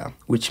vairagya,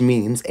 which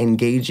means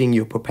engaging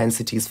your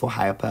propensities for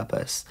higher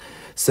purpose.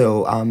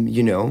 So,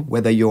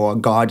 whether you're a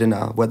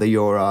gardener,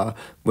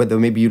 whether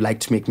maybe you like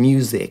to make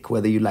music,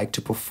 whether you like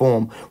to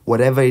perform,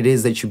 whatever it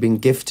is that you've been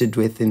gifted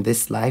with in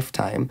this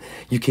lifetime,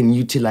 you can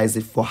utilize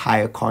it for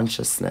higher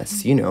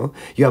consciousness. You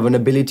have an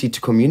ability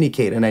to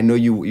communicate, and I know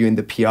you're in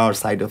the PR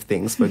side of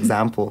things, for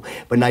example,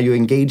 but now you're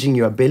engaging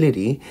your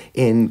ability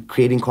in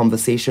creating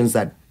conversations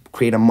that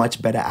create a much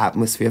better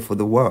atmosphere for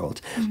the world,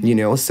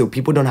 so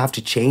people don't have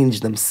to change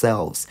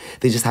themselves.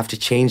 They just have to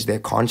change their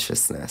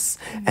consciousness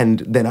and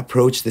then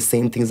approach the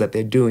same things that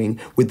they're doing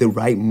with the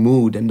right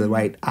mood and the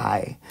right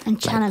eye. And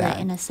channel it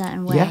in a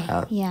certain way.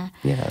 Yeah.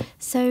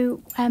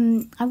 So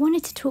I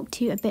wanted to talk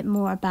to you a bit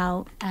more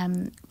about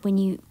when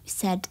you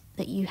said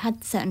that you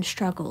had certain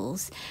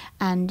struggles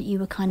and you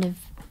were kind of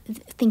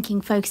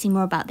focusing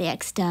more about the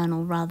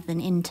external rather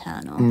than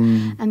internal.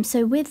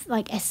 So with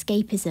like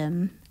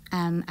escapism,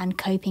 and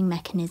coping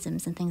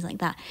mechanisms and things like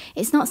that.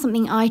 It's not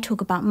something I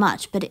talk about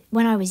much, but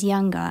when I was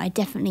younger, I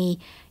definitely,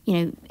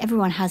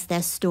 everyone has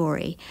their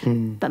story.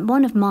 But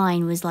one of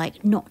mine was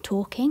like not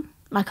talking.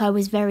 Like I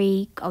was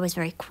very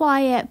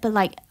quiet, but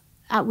like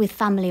out with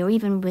family or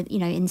even with,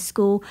 in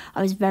school,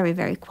 I was very,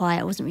 very quiet.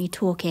 I wasn't really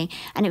talking.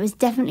 And it was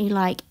definitely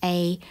like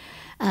a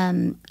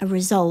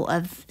result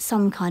of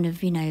some kind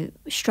of,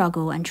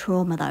 struggle and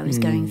trauma that I was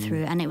going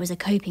through, and it was a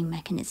coping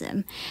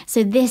mechanism.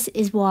 So this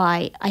is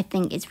why I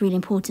think it's really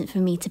important for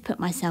me to put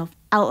myself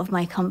out of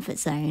my comfort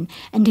zone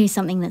and do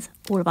something that's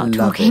all about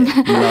talking.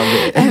 Love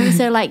it.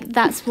 So like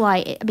that's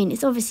why,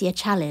 it's obviously a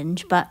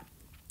challenge, but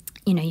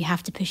you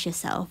have to push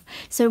yourself.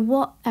 So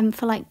what,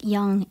 for like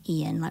young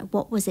Ian, like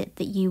what was it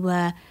that you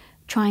were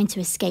trying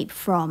to escape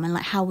from, and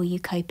like how were you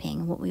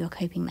coping? What were your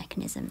coping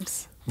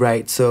mechanisms?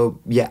 Right. So,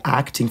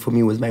 acting for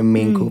me was my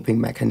main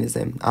coping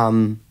mechanism.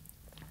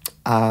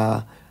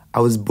 I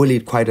was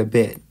bullied quite a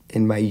bit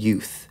in my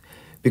youth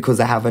because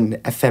I have an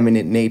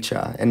effeminate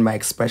nature and my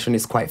expression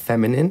is quite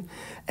feminine.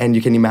 And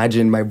you can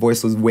imagine my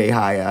voice was way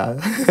higher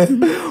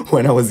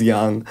when I was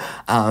young.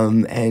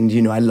 And,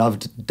 I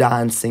loved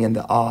dancing and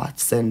the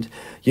arts. And,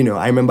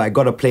 I remember I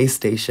got a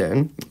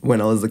PlayStation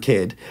when I was a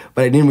kid,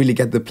 but I didn't really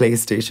get the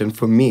PlayStation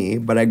for me,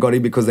 but I got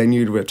it because I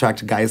knew it would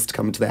attract guys to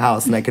come into the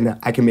house and I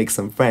can make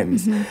some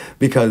friends.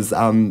 Because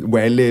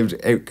where I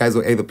lived, guys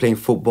were either playing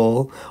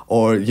football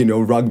or,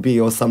 rugby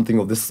or something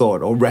of the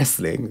sort, or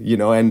wrestling,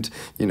 and,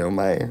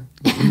 my...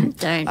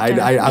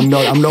 I'm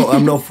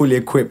not fully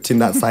equipped in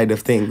that side of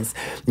things,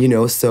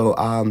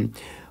 so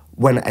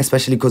when,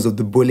 especially because of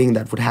the bullying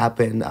that would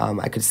happen,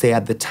 I could say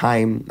at the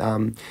time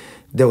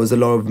there was a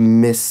lot of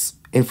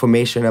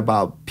misinformation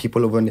about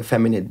people of an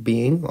effeminate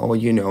being or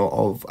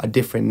of a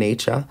different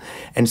nature,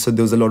 and so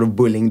there was a lot of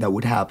bullying that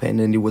would happen,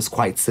 and it was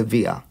quite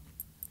severe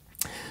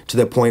to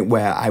the point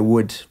where I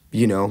would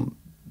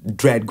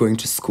dread going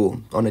to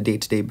school on a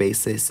day-to-day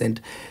basis.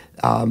 And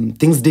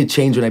things did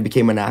change when I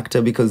became an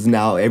actor because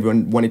now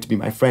everyone wanted to be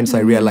my friend. So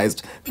I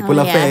realized people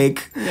are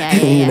fake,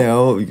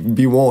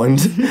 be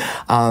warned.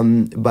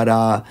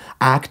 But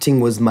acting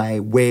was my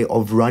way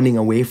of running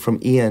away from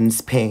Ian's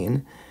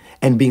pain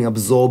and being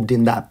absorbed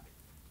in that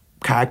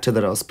character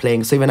that I was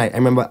playing. So even I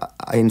remember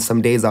in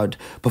some days I would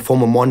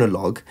perform a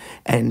monologue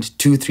and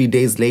 2-3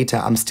 days later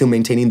I'm still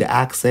maintaining the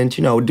accent.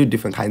 I would do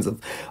different kinds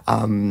of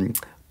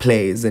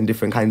plays and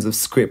different kinds of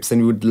scripts, and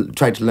we would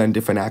try to learn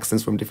different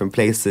accents from different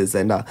places.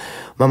 And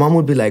my mom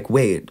would be like,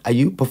 wait, are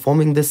you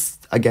performing this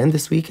again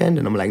this weekend?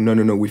 And I'm like, no,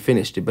 we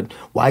finished it. But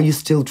why are you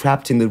still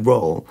trapped in the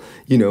role?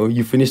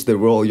 You finished the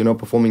role, you're not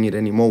performing it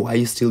anymore. Why are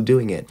you still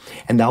doing it?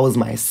 And that was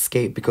my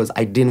escape because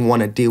I didn't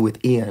want to deal with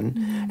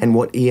Ian and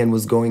what Ian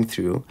was going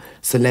through.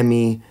 So let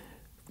me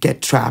get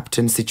trapped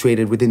and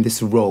situated within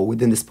this role,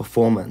 within this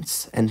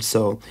performance. And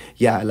so,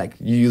 like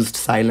you used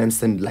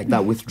silence and like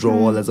that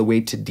withdrawal as a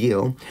way to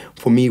deal.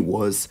 For me, it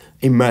was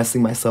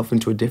immersing myself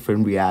into a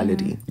different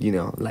reality,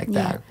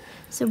 that.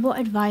 So what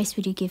advice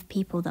would you give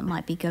people that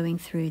might be going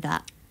through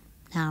that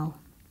now?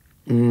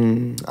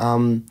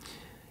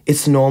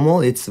 It's normal.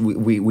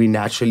 We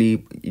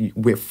naturally,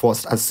 we're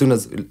forced, as soon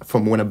as,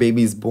 from when a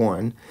baby is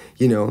born,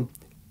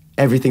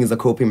 everything is a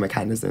coping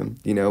mechanism.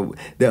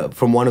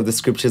 From one of the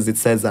scriptures, it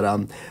says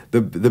that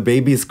the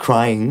baby is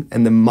crying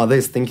and the mother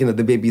is thinking that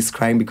the baby is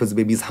crying because the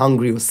baby is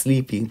hungry or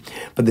sleepy.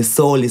 But the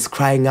soul is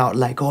crying out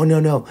like, oh,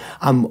 no,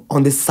 I'm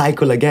on this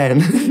cycle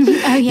again.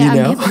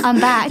 I'm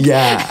back.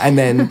 And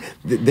then,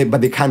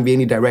 but there can't be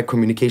any direct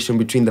communication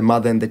between the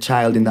mother and the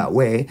child in that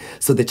way.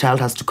 So the child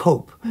has to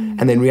cope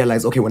and then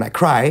realize, okay, when I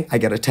cry, I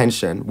get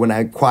attention. When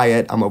I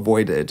quiet, I'm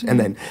avoided. And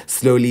then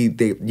slowly,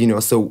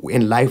 so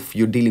in life,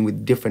 you're dealing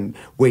with different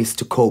ways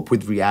to cope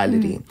with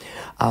reality.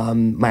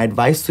 My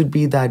advice would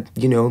be that,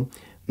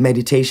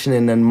 meditation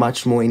and a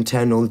much more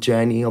internal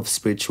journey of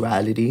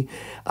spirituality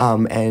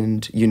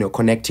and,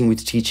 connecting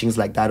with teachings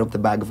like that of the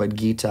Bhagavad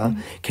Gita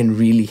can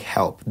really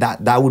help.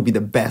 That would be the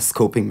best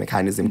coping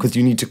mechanism because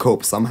you need to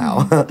cope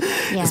somehow.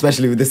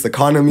 Especially with this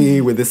economy,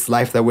 with this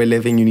life that we're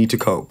living, you need to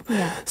cope.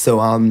 So,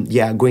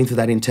 going through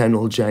that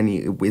internal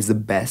journey is the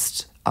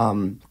best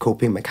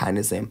coping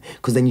mechanism,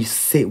 because then you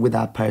sit with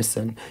that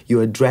person,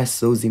 you address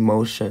those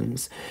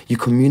emotions, you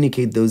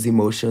communicate those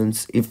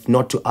emotions, if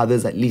not to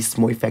others, at least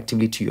more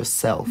effectively to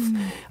yourself.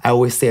 I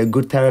always say a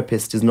good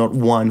therapist is not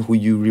one who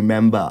you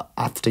remember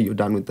after you're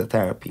done with the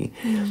therapy.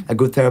 A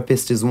good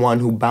therapist is one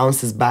who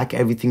bounces back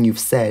everything you've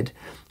said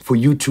for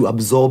you to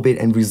absorb it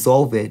and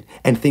resolve it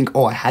and think,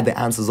 oh, I had the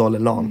answers all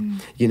along,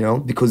 you know,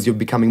 because you're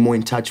becoming more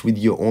in touch with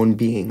your own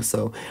being.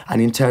 So an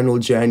internal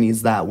journey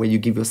is that, where you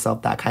give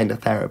yourself that kind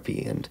of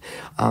therapy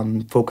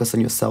and focus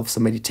on yourself.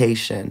 So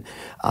meditation,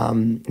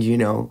 you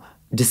know,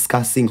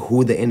 discussing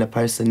who the inner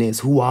person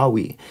is, who are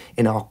we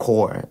in our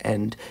core,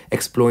 and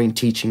exploring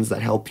teachings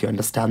that help you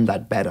understand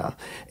that better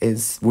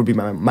would be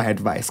my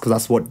advice, because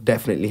that's what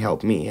definitely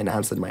helped me and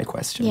answered my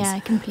questions. Yeah, I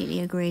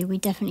completely agree. We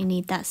definitely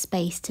need that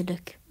space to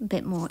look a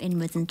bit more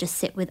inwards and just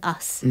sit with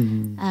us.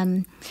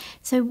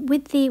 So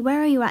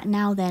where are you at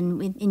now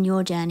then in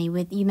your journey?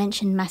 You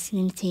mentioned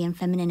masculinity and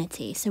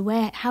femininity. So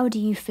how do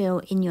you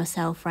feel in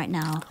yourself right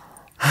now?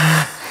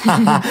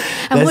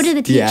 And what do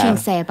the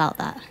teachings say about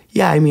that?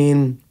 Yeah, I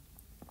mean,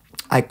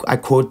 I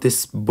quote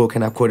this book,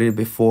 and I've quoted it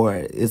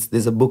before.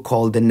 There's a book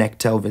called The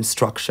Nectar of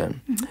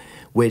Instruction,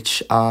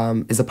 which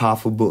is a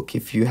powerful book.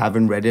 If you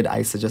haven't read it,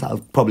 I suggest I'll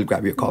probably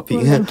grab your copy.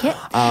 We'll link it.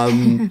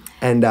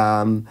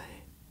 And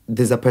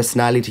there's a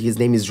personality, his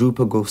name is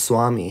Rupa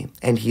Goswami,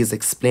 and he's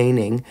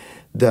explaining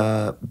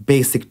the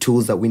basic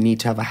tools that we need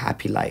to have a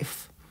happy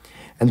life.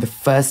 And the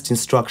first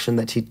instruction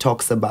that he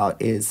talks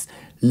about is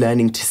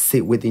learning to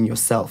sit within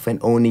yourself and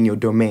owning your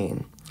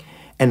domain,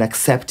 and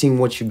accepting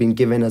what you've been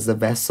given as a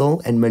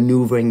vessel and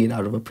maneuvering it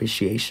out of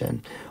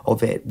appreciation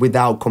of it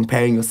without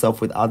comparing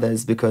yourself with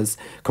others, because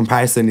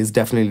comparison is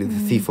definitely the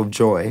thief of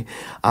joy.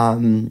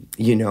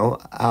 You know,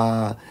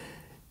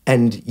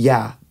 and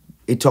yeah,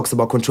 it talks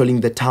about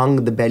controlling the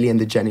tongue, the belly, and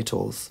the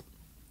genitals,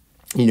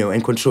 you know,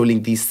 and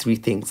controlling these three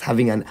things,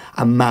 having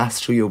a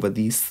mastery over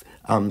these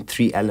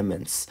three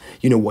elements.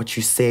 You know, what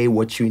you say,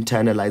 what you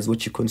internalize,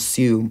 what you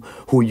consume,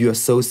 who you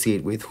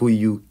associate with, who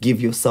you give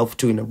yourself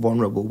to in a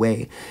vulnerable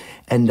way.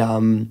 And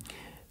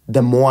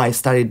the more I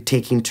started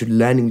taking to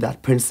learning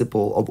that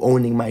principle of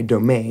owning my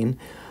domain,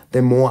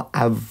 the more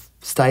I've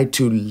started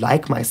to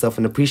like myself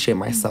and appreciate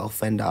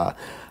myself. And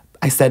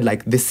I said,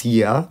 like, this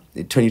year,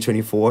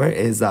 2024,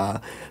 is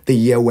the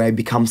year where I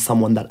become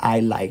someone that I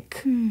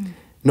like.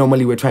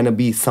 Normally, we're trying to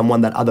be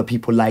someone that other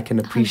people like and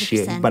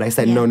appreciate. 100%, But I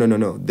said,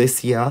 no.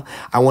 This year,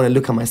 I want to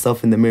look at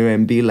myself in the mirror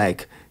and be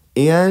like,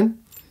 Ian,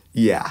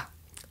 yeah,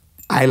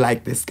 I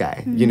like this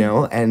guy, you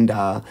know?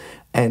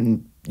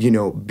 And you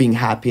know, being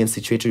happy and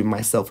situated with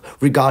myself,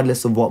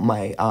 regardless of what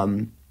my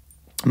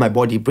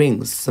body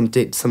brings. Some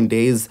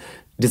days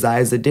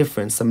desires are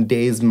different. Some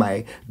days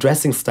my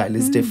dressing style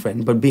is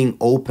different. But being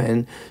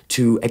open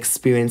to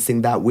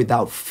experiencing that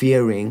without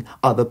fearing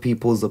other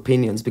people's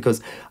opinions.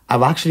 Because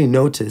I've actually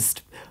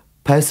noticed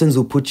persons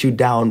who put you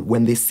down,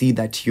 when they see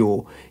that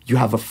you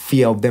have a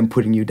fear of them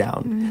putting you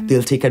down,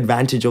 they'll take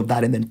advantage of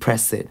that and then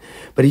press it.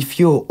 But if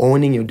you're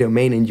owning your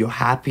domain and you're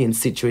happy and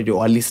situated,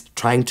 or at least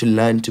trying to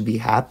learn to be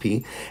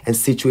happy and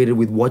situated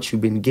with what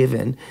you've been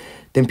given,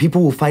 then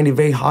people will find it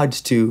very hard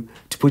to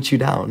put you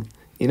down.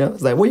 You know,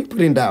 it's like, what are you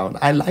putting down?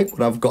 I like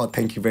what I've got.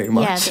 Thank you very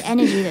much. Yeah, the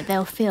energy that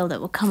they'll feel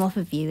that will come off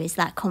of you is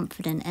that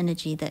confident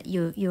energy that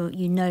you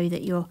know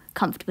that you're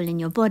comfortable in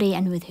your body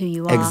and with who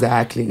you are.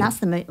 Exactly. And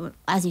that's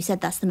as you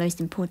said, that's the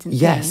most important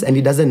thing. Yes, and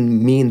it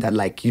doesn't mean that,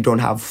 like, you don't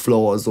have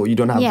flaws or you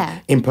don't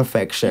have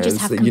imperfections. You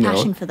just have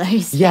compassion for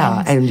those. Yeah,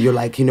 things. and you're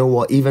like, you know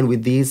what? Even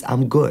with these,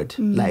 I'm good.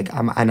 Like,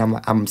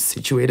 I'm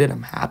situated.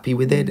 I'm happy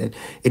with it, and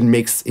it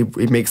makes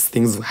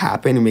things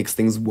happen. It makes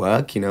things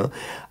work. You know,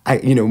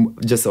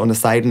 just on a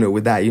side note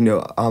with that,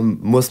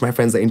 most of my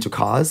friends are into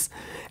cars,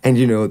 and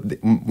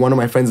one of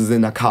my friends is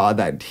in a car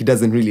that he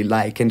doesn't really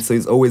like, and so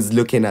he's always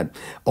looking at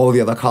all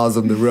the other cars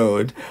on the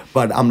road.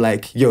 But I'm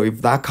like, yo,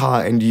 if that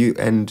car and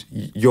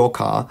your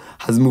car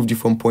has moved you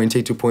from point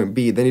A to point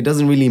B, then it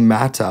doesn't really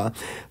matter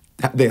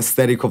the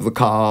aesthetic of the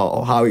car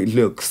or how it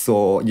looks,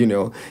 or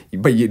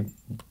but you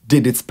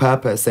did its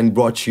purpose and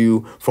brought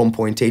you from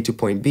point A to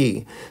point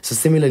B. So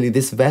similarly,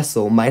 this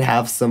vessel might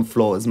have some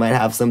flaws, might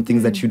have some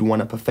things that you'd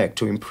want to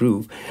perfect or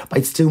improve, but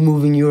it's still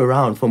moving you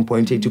around from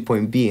point A to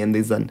point B. And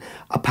there's a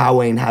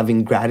power in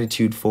having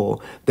gratitude for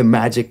the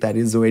magic that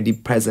is already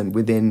present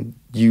within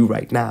you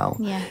right now.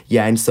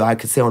 Yeah, and so I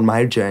could say on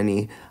my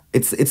journey,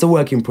 it's a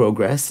work in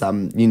progress.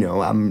 I'm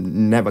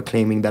never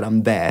claiming that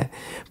I'm there,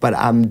 but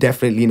I'm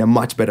definitely in a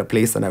much better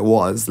place than I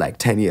was like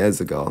 10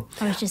 years ago.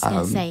 I was just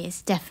going to say,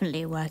 it's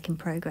definitely a work in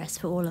progress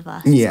for all of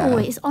us. Yeah.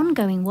 It's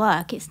ongoing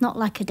work. It's not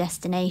like a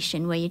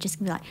destination where you're just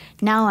going to be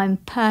like, now I'm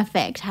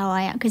perfect how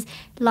I am. Because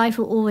life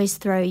will always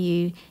throw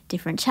you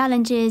different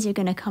challenges. You're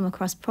going to come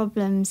across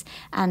problems.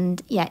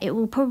 And yeah, it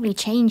will probably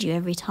change you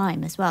every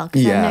time as well.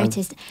 Because I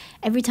noticed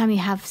every time you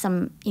have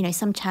some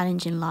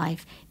challenge in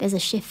life, there's a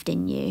shift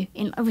in you.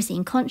 Obviously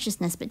in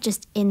consciousness, but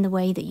just in the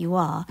way that you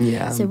are.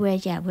 Yeah. So we're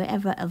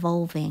ever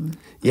evolving.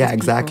 Yeah,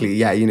 exactly.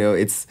 Yeah,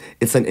 it's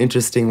an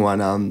interesting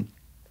one.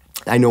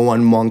 I know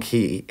one monk,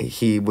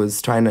 he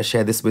was trying to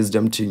share this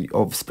wisdom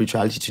of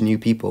spirituality to new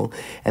people,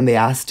 and they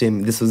asked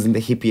him, this was in the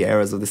hippie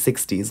eras of the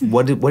 60s,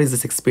 what is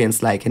this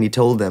experience like? And he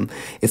told them,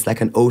 it's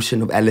like an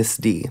ocean of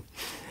LSD.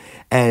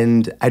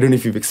 And I don't know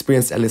if you've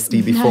experienced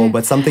LSD before,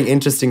 but something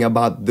interesting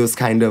about those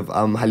kind of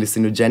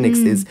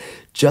hallucinogenics is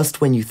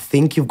just when you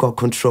think you've got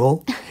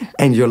control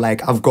and you're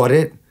like, I've got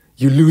it,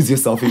 you lose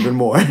yourself even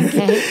more.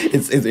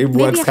 It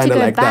works kind of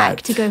like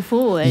that. To go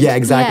forward. Yeah,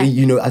 exactly.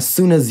 You know, as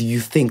soon as you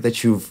think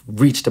that you've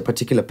reached a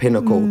particular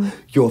pinnacle,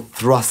 you're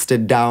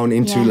thrusted down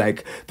into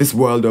like this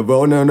world of,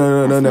 oh, no.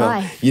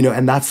 Life. You know,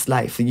 and that's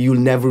life. You'll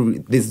never,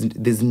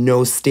 there's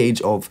no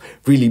stage of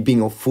really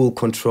being of full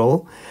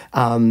control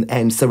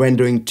and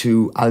surrendering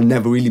to, I'll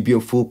never really be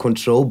of full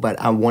control, but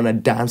I want to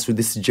dance through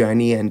this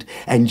journey and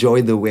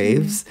enjoy the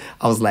waves.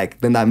 I was like,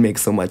 then that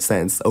makes so much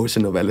sense.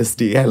 Ocean of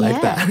LSD. I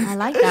like that. I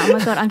like that. Oh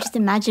my God, I'm just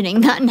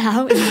imagining that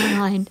now in my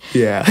mind.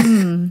 Yeah.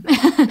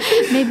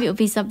 Maybe it'll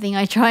be something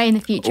I try in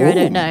the future. I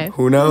don't know.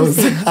 Who knows?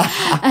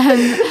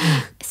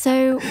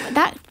 So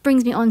that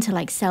brings me on to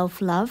like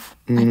self-love,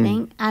 I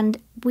think.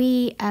 And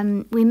we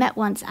met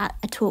once at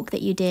a talk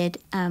that you did,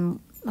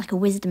 like a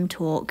wisdom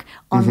talk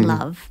on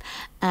love,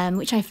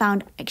 which I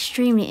found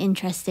extremely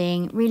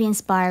interesting, really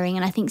inspiring.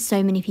 And I think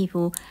so many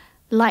people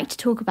like to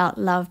talk about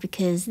love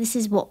because this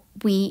is what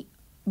we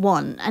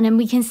want. And then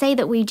we can say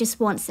that we just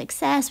want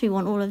success, we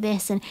want all of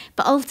this,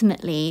 but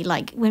ultimately,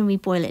 like when we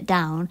boil it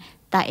down,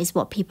 that is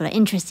what people are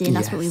interested in.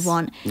 That's what we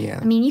want. Yeah.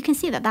 I mean, you can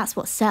see that that's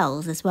what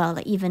sells as well,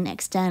 like even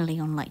externally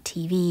on like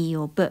TV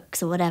or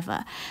books or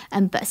whatever.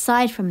 But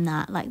aside from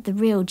that, like the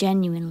real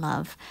genuine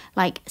love,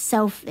 like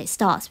it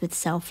starts with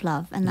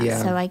self-love. And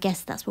that's, so I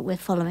guess that's what we're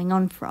following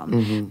on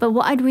from. But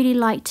what I'd really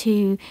like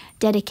to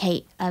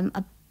dedicate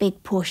a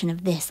big portion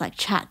of this like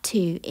chat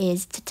to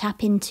is to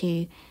tap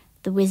into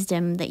the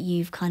wisdom that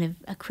you've kind of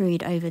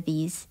accrued over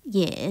these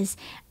years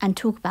and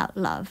talk about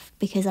love,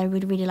 because I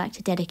would really like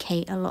to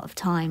dedicate a lot of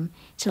time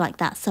to like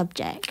that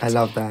subject. I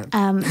love that.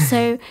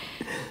 So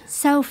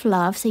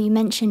self-love, so you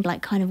mentioned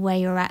like kind of where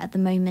you're at the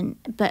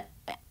moment, but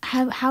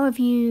how have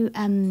you,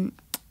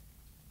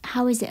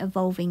 how is it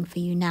evolving for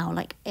you now?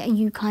 Like, are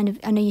you kind of,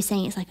 I know you're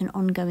saying it's like an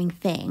ongoing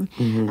thing,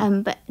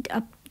 but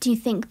do you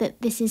think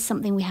that this is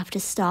something we have to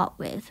start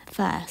with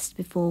first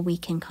before we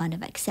can kind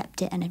of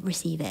accept it and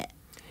receive it?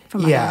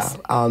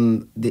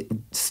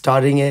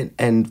 Starting it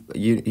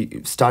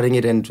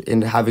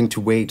and having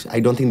to wait, I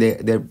don't think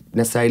they're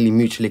necessarily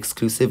mutually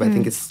exclusive. I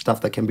think it's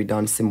stuff that can be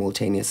done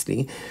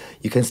simultaneously.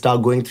 You can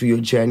start going through your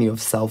journey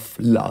of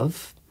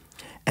self-love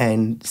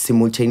and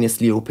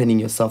simultaneously opening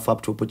yourself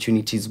up to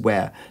opportunities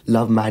where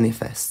love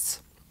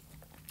manifests.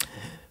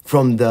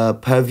 From the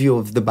purview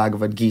of the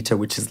Bhagavad Gita,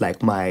 which is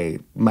like my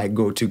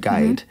go-to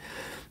guide,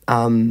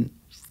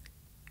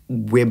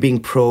 we're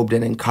being probed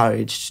and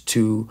encouraged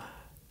to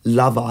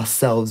love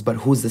ourselves, but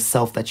who's the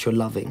self that you're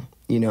loving?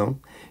 You know,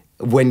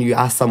 when you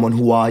ask someone,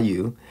 who are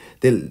you?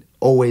 They'll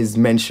always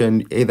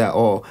mention either,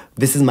 oh,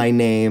 this is my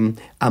name,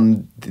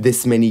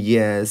 this many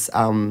years,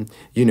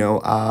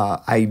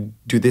 I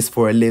do this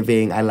for a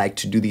living, I like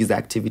to do these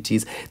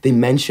activities. They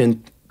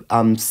mention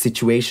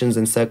situations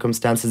and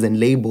circumstances and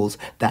labels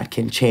that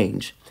can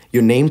change.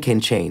 Your name can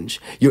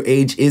change. Your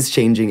age is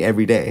changing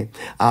every day.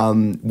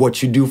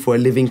 What you do for a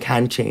living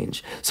can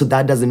change. So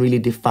that doesn't really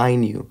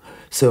define you.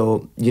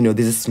 So, there's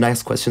this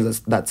nice question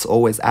that's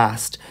always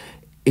asked.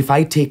 If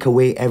I take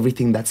away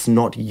everything that's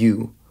not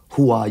you,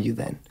 who are you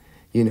then?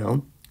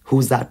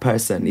 Who's that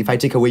person? If I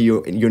take away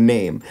your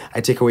name, I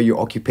take away your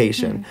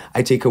occupation,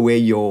 I take away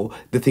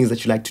the things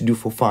that you like to do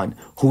for fun,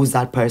 who's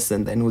that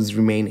person then who's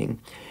remaining?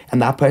 And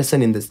that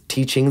person in the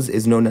teachings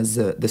is known as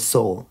the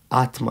soul,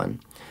 Atman,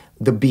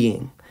 the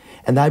being.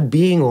 And that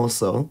being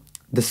also,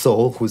 the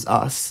soul, who's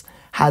us,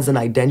 has an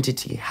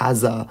identity,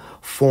 has a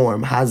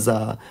form, has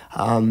a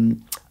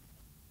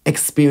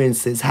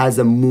experiences, has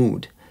a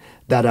mood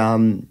that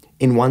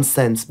in one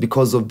sense,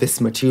 because of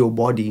this material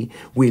body,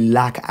 we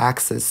lack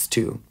access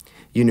to.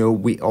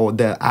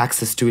 The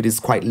access to it is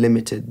quite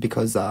limited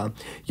because,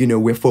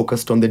 we're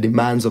focused on the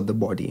demands of the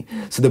body.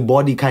 So the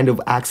body kind of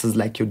acts as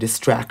like your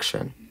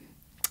distraction.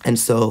 And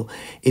so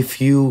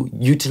if you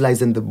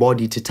utilize in the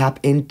body to tap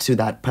into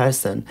that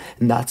person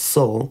and that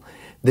soul,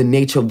 the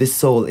nature of this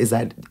soul is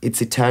that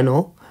it's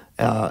eternal.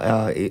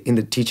 In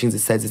the teachings, it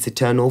says it's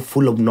eternal,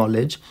 full of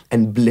knowledge,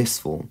 and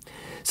blissful.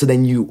 So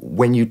then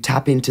when you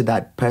tap into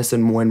that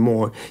person more and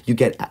more, you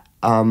get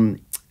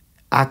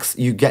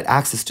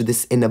access to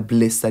this inner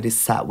bliss that is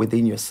sat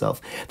within yourself,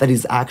 that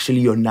is actually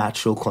your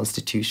natural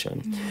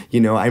constitution.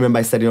 I remember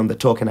I said it on the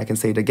talk, and I can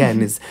say it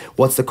again, is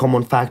what's the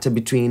common factor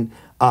between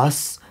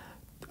us,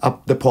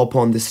 up the pauper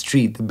on the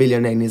street, the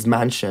billionaire in his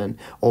mansion,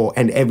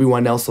 and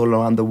everyone else all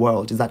around the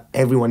world, is that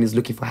everyone is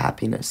looking for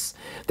happiness.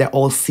 They're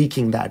all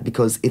seeking that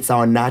because it's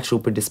our natural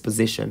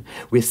predisposition.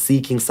 We're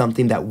seeking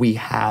something that we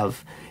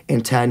have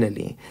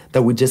internally,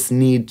 that we just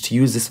need to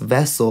use this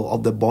vessel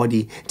of the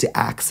body to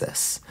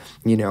access,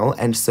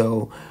 And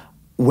so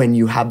when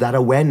you have that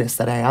awareness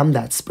that I am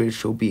that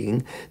spiritual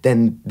being,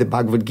 then the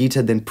Bhagavad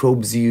Gita then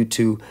probes you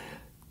to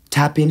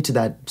tap into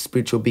that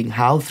spiritual being.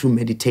 How? Through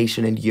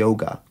meditation and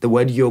yoga. The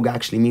word yoga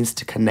actually means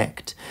to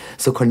connect.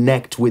 So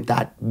connect with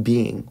that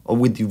being, or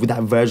with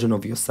that version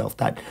of yourself,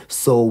 that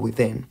soul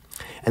within.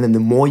 And then the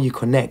more you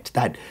connect,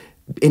 that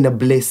inner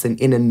bliss and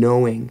inner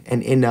knowing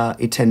and inner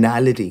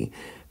eternality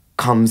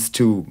comes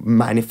to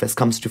manifest,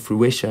 comes to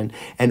fruition,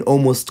 and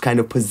almost kind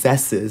of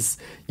possesses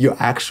your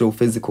actual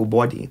physical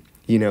body.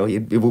 You know,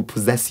 it will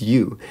possess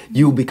you.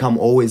 You will become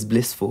always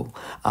blissful,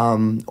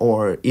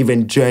 or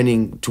even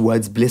journeying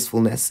towards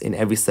blissfulness in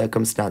every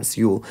circumstance.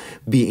 You'll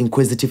be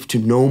inquisitive to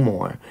know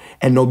more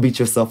and not beat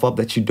yourself up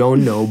that you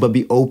don't know, but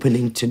be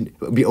open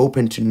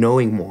to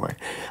knowing more.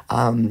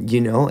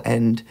 You know,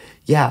 and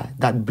yeah,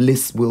 that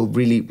bliss will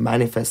really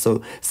manifest.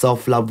 So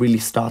self-love really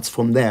starts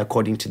from there,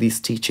 according to these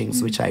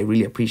teachings, which I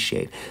really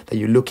appreciate, that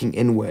you're looking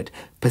inward,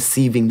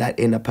 perceiving that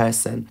inner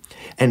person.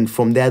 And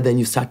from there, then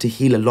you start to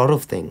heal a lot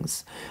of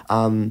things.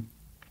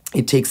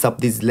 It takes up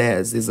these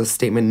layers. There's a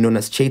statement known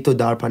as Cheto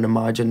Darpana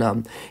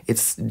Marjanam.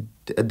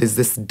 There's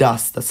this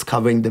dust that's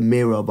covering the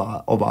mirror of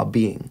our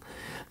being,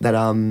 that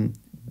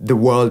the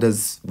world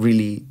has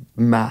really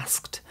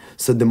masked.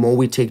 So the more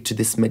we take to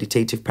this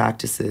meditative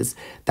practices,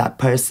 that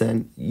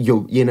person,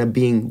 your inner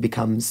being,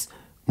 becomes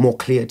more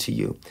clear to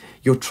you.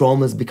 Your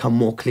traumas become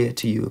more clear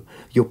to you.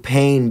 Your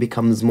pain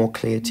becomes more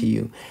clear to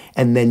you.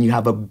 And then you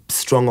have a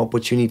strong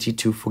opportunity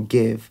to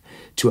forgive,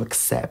 to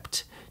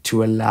accept,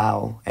 to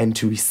allow, and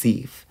to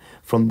receive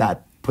from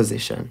that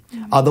position.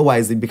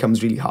 Otherwise, it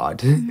becomes really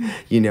hard,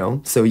 you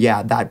know? So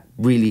yeah, that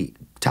really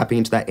tapping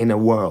into that inner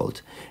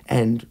world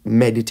and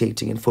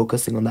meditating and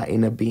focusing on that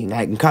inner being.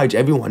 I encourage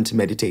everyone to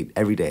meditate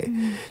every day,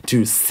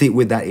 to sit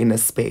with that inner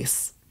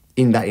space,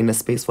 in that inner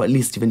space for at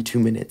least even 2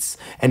 minutes,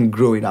 and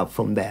grow it up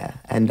from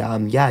there.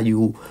 And yeah,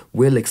 you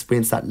will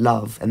experience that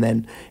love, and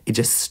then you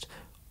just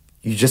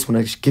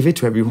want to give it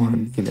to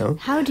everyone, you know?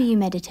 How do you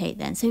meditate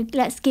then? So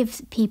let's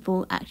give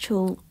people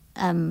actual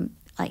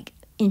like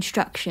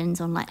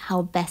instructions on like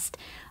how best,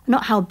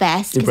 not how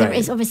best, because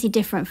it's obviously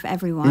different for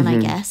everyone, I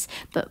guess,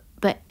 but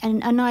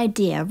an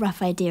idea, a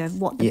rough idea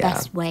of what the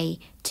best way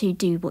to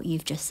do what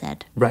you've just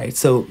said. Right.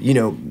 So, you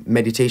know,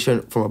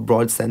 meditation from a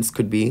broad sense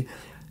could be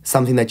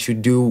something that you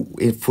do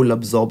in full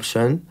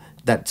absorption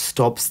that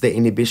stops the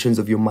inhibitions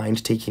of your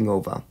mind taking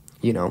over,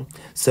 you know.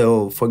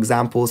 So, for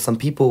example, some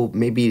people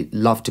maybe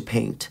love to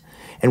paint.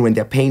 And when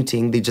they're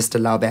painting, they just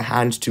allow their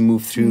hand to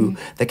move through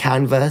the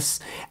canvas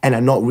and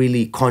are not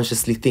really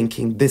consciously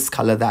thinking this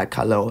color, that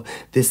color, or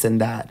this and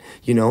that,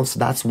 you know? So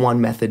that's one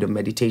method of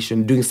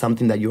meditation, doing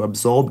something that you're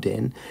absorbed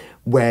in,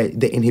 where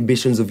the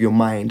inhibitions of your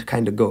mind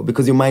kind of go.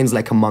 Because your mind's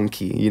like a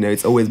monkey, you know,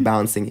 it's always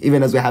bouncing.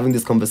 Even as we're having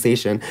this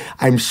conversation,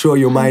 I'm sure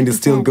your mind is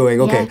still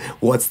going, okay,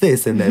 what's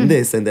this? And then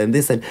this, and then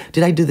this, and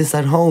did I do this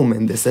at home?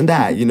 And this and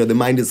that, you know, the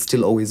mind is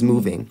still always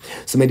moving.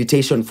 So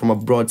meditation from a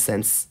broad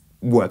sense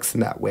works in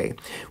that way.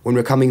 When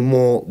we're coming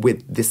more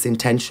with this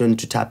intention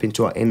to tap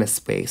into our inner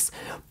space,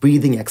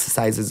 breathing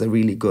exercises are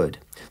really good.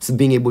 So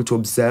being able to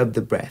observe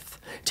the breath,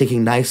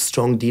 taking nice,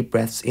 strong, deep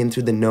breaths in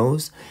through the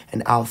nose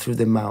and out through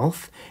the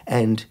mouth,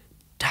 and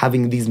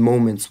having these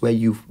moments where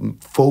you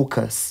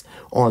focus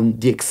on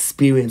the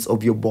experience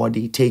of your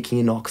body, taking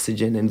in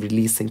oxygen and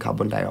releasing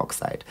carbon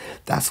dioxide.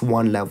 That's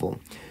one level,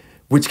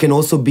 which can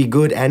also be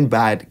good and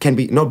bad. Can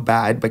be not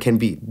bad, but can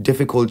be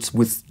difficult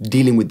with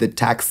dealing with the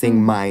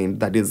taxing mind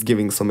that is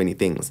giving so many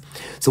things.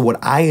 So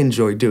what I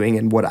enjoy doing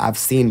and what I've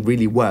seen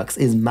really works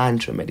is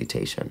mantra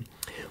meditation,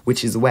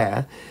 which is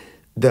where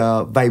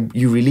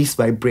you release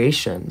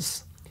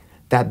vibrations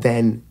that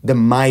then the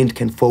mind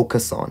can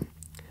focus on.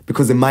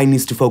 Because the mind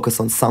needs to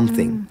focus on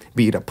something,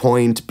 be it a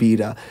point, be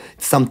it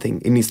something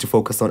it needs to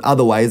focus on.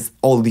 Otherwise,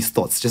 all these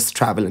thoughts just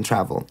travel and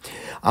travel.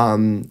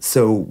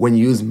 So when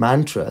you use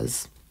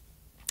mantras,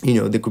 you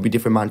know, there could be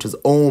different mantras.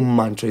 Om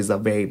mantra is a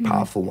very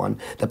powerful one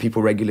that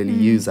people regularly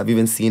use. I've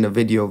even seen a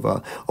video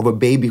of a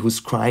baby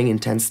who's crying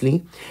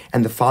intensely,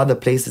 and the father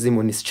places him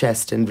on his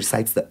chest and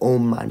recites the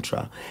Om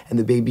mantra, and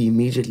the baby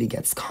immediately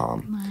gets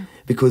calm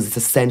because it's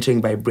a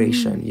centering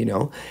vibration, you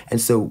know. And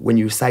so when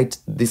you recite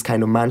this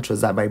kind of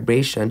mantras, that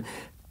vibration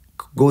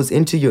goes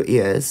into your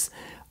ears,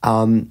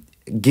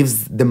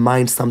 gives the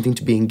mind something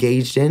to be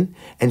engaged in,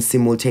 and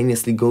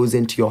simultaneously goes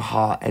into your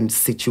heart and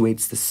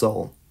situates the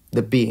soul,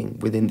 the being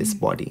within this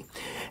body.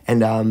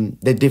 And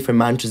there are different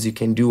mantras you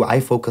can do. I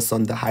focus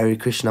on the Hare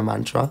Krishna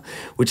mantra,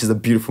 which is a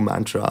beautiful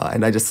mantra,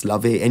 and I just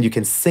love it. And you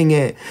can sing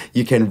it,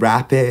 you can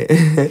rap it,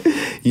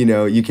 you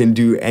know, you can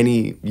do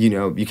any, you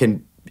know, you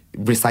can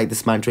recite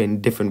this mantra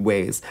in different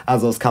ways.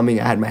 As I was coming,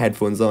 I had my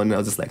headphones on, and I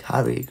was just like,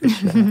 Hare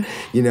Krishna,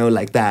 you know,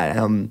 like that.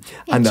 And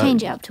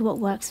change it up to what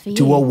works for you.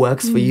 To what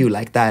works for you,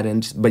 like that.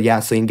 But yeah,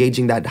 so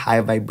engaging that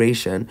higher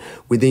vibration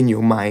within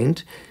your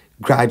mind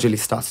gradually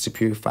starts to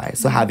purify.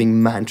 So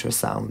having mantra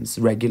sounds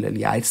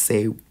regularly, I'd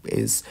say,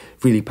 is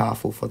really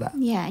powerful for that.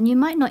 Yeah, and you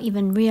might not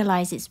even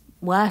realize it's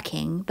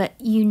working, but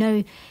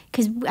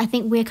because I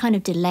think we're kind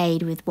of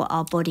delayed with what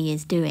our body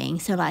is doing.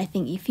 So like, I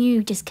think if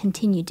you just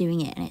continue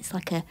doing it and it's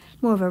like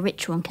more of a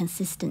ritual and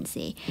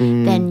consistency,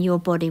 then your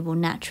body will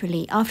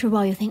naturally, after a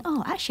while you'll think,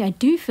 oh, actually I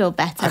do feel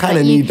better. I kind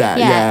of need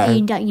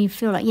that. You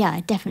feel like, I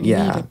definitely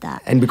needed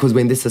that. And because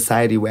we're in this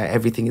society where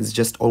everything is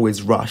just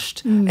always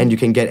rushed and you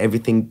can get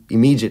everything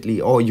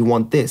immediately, or you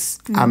want this,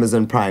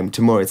 Amazon Prime,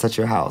 tomorrow it's at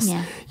your house.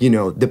 Yeah.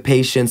 The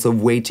patience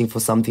of waiting for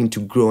something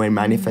to grow and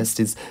manifest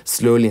is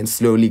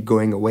slowly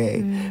going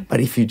away.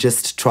 But if you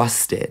just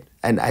trust it,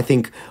 and I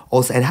think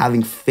also, and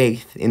having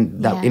faith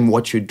in that, in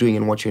what you're doing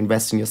and what you're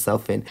investing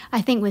yourself in.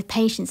 I think with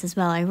patience as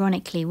well,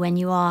 ironically, when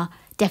you are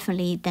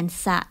definitely then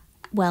sat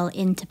well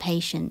into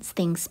patience,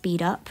 things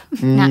speed up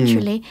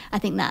naturally. I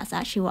think that's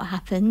actually what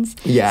happens.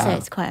 Yeah. So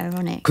it's quite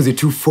ironic. Because you're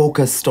too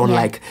focused on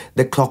like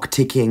the clock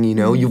ticking,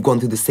 you've gone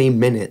through the same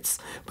minutes,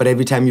 but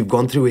every time you've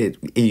gone through it,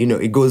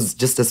 it goes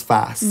just as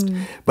fast.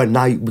 But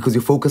now, because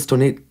you're focused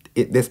on it,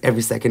 this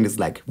every second is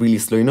like really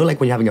slow. Like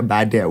when you're having a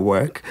bad day at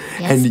work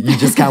and you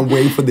just can't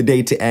wait for the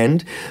day to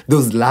end.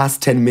 Those last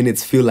 10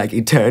 minutes feel like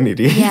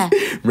eternity,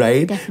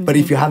 right? Definitely. But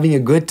if you're having a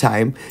good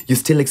time, you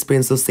still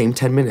experience those same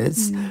 10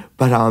 minutes,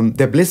 but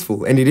they're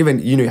blissful. And it even,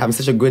 you're having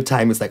such a good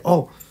time. It's like,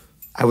 oh,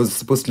 I was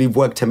supposed to leave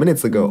work 10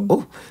 minutes ago.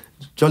 Oh,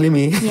 jolly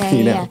me.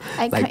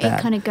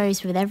 It kind of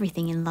goes with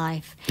everything in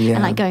life.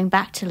 And like going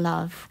back to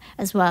love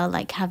as well,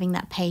 like having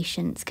that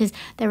patience, because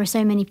there are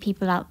so many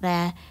people out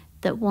there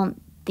that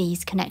want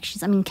these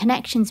connections. I mean,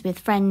 connections with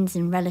friends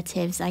and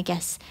relatives, I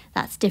guess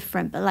that's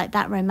different, but like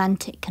that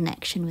romantic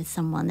connection with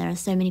someone, there are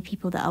so many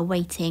people that are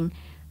waiting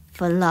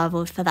for love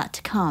or for that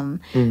to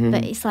come.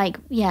 But it's like,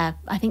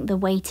 I think the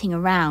waiting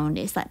around,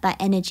 it's like that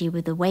energy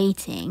with the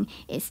waiting,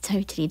 it's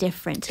totally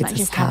different to like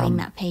just having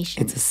that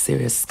patience. It's a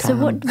serious scam. So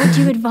what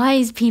do you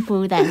advise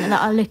people then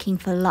that are looking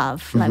for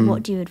love? Like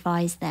what do you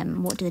advise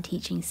them? What do the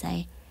teachings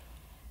say?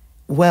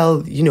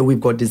 Well,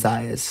 we've got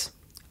desires.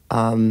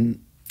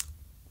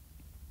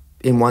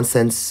 In one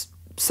sense,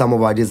 some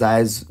of our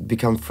desires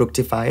become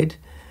fructified.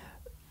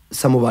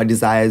 Some of our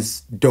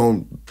desires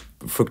don't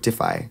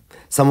fructify.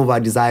 Some of our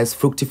desires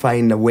fructify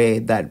in a way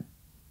that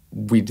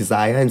we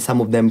desire, and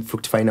some of them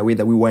fructify in a way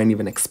that we weren't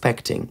even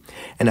expecting.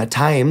 And at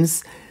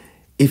times,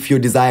 if your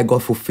desire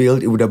got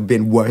fulfilled, it would have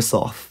been worse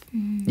off.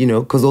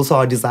 Because also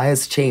our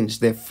desires change.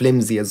 They're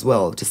flimsy as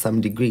well to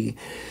some degree.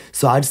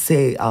 So I'd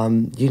say,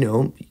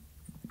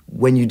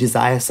 when you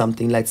desire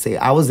something, let's say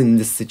I was in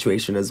this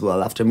situation as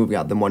well. After moving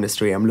out the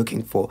monastery, I'm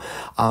looking for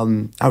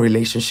a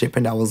relationship,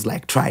 and I was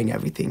like trying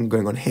everything,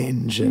 going on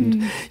Hinge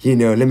and,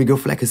 let me go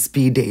for like a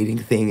speed dating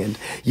thing.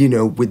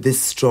 And, with this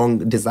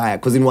strong desire,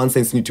 because in one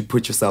sense you need to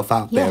put yourself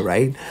out there,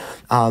 right?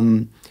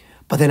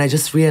 But then I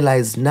just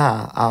realized,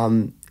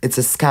 it's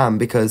a scam,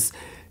 because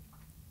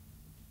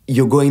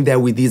you're going there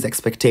with these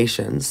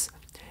expectations,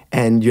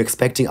 and you're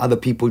expecting other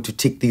people to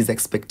tick these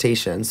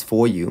expectations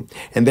for you.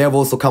 And they've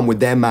also come with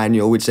their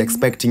manual, which is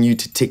expecting you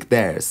to tick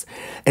theirs.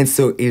 And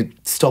so it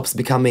stops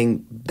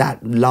becoming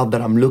that love that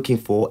I'm looking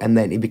for, and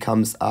then it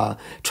becomes a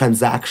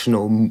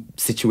transactional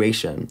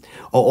situation.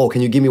 Oh,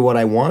 can you give me what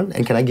I want?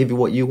 And can I give you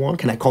what you want?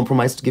 Can I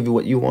compromise to give you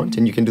what you want?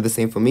 And you can do the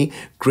same for me?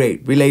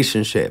 Great,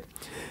 relationship.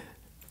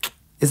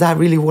 Is that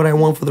really what I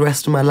want for the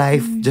rest of my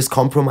life? Just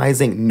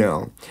compromising?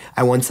 No.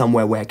 I want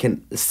somewhere where I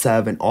can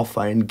serve and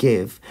offer and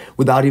give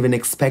without even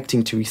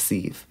expecting to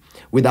receive,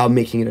 without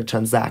making it a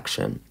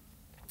transaction.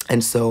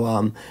 And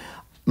so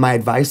my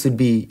advice would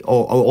be,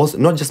 or also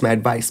not just my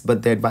advice,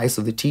 but the advice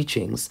of the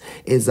teachings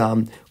is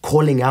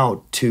calling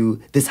out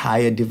to this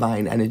higher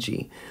divine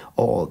energy,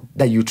 or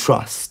that you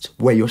trust,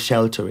 where your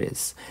shelter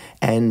is.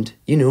 And,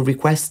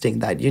 requesting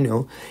that,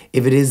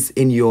 if it is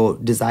in your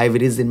desire, if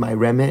it is in my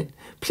remit,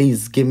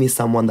 please give me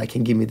someone that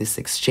can give me this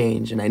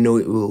exchange. And I know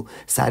it will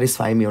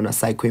satisfy me on a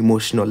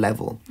psycho-emotional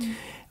level.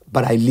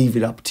 But I leave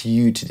it up to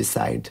you to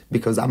decide,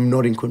 because I'm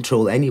not in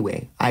control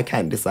anyway. I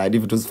can't decide.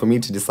 If it was for me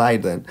to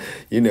decide, then,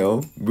 we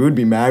would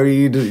be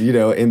married,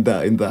 in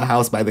the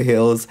house by the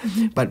hills.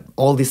 But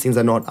all these things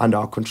are not under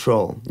our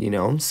control,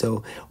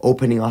 So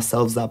opening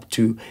ourselves up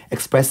to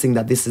expressing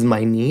that this is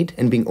my need,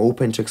 and being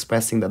open to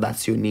expressing that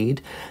that's your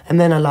need, and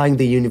then allowing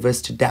the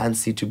universe to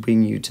dance you to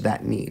bring you to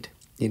that need.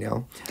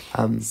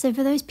 So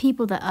for those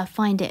people that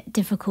find it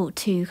difficult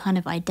to kind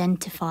of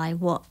identify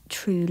what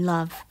true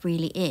love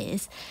really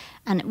is,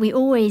 and we're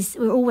always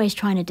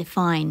trying to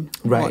define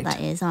what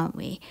that is, aren't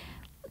we?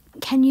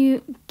 Can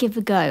you give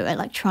a go at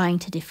like trying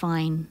to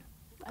define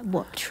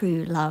what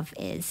true love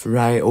is?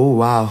 Right. Oh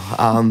wow.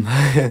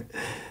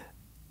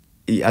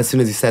 As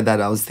soon as you said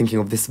that, I was thinking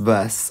of this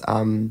verse.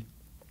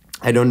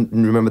 I don't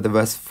remember the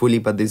verse fully,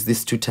 but there's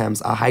these two terms: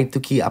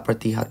 ahaituki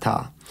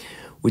apratihata,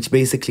 which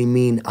basically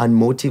mean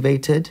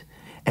unmotivated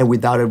and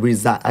without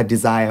a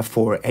desire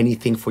for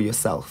anything for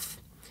yourself,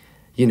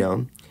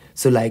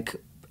 So like,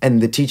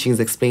 and the teachings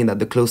explain that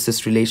the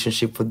closest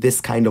relationship for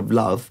this kind of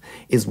love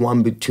is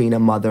one between a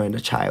mother and a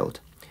child,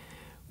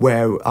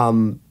 where,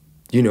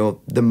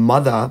 the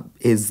mother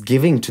is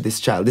giving to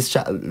this child,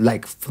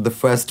 like for the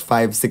first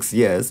 5-6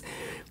 years,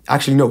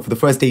 actually no, for the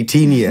first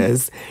 18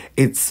 years,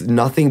 it's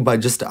nothing but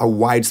just a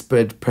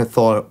widespread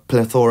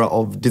plethora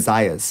of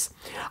desires.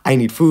 I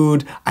need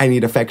food, I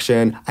need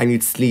affection, I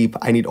need sleep,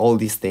 I need all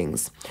these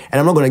things. And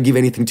I'm not going to give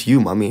anything to you,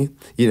 mommy,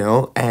 you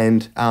know?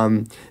 And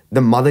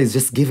the mother is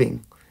just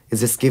giving.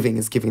 Is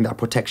giving that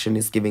protection,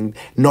 is giving,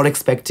 not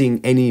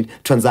expecting any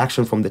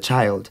transaction from the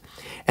child.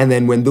 And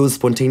then when those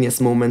spontaneous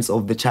moments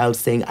of the child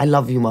saying, I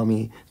love you,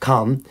 mommy,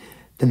 come,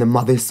 then the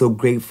mother is so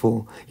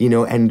grateful, you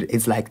know, and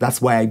it's like, that's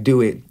why I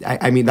do it.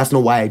 I mean, that's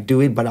not why I do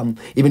it, but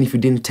even if you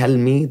didn't tell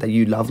me that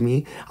you love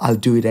me, I'll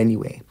do it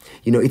anyway.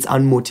 You know, it's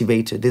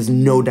unmotivated. There's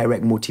no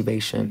direct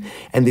motivation.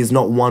 And there's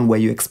not one where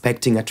you're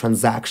expecting a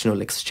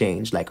transactional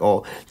exchange, like,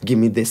 oh, give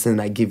me this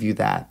and I give you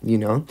that, you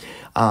know.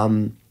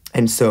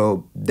 And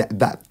so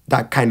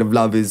that kind of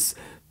love is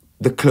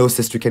the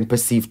closest we can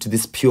perceive to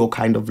this pure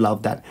kind of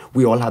love that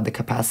we all have the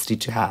capacity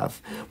to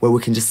have, where we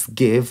can just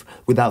give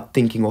without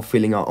thinking or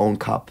filling our own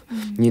cup,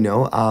 you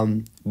know,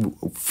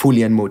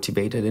 fully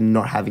unmotivated and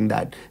not having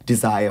that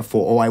desire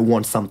for, oh, I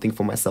want something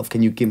for myself.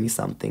 Can you give me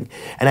something?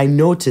 And I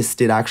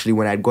noticed it actually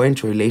when I'd go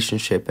into a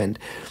relationship and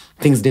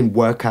things didn't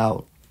work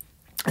out.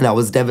 And I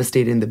was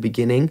devastated in the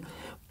beginning,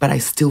 but I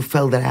still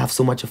felt that I have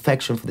so much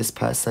affection for this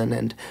person.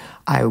 And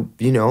I,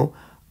 you know,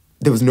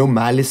 there was no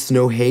malice,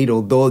 no hate,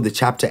 although the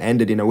chapter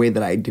ended in a way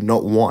that I did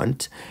not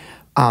want.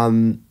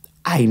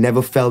 I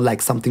never felt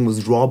like something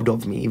was robbed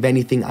of me. If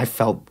anything, I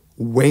felt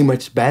way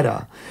much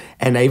better.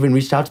 And I even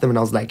reached out to them and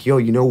I was like, yo,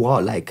 you know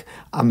what? Like,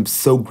 I'm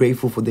so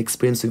grateful for the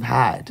experience we've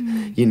had,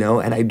 you know?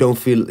 And I don't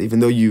feel, even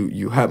though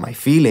you hurt my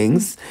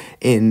feelings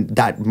in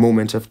that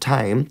moment of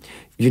time,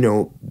 you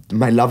know,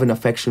 my love and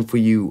affection for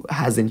you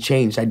hasn't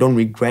changed. I don't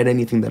regret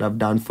anything that I've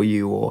done for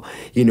you, or,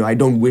 you know, I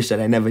don't wish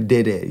that I never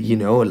did it, you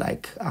know,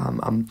 like,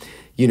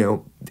 you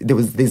know,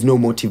 there's no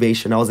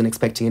motivation. I wasn't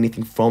expecting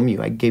anything from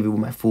you. I gave it with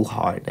my full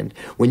heart. And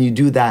when you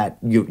do that,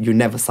 you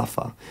never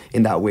suffer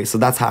in that way. So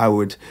that's how I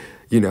would,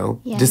 you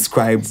know,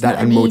 describe that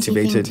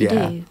unmotivated.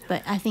 Do,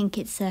 but I think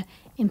it's a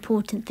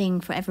important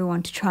thing for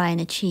everyone to try and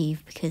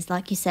achieve, because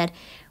like you said,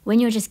 when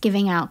you're just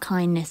giving out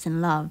kindness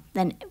and love,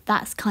 then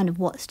that's kind of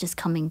what's just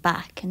coming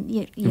back, and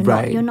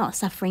you're not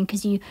suffering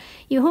because you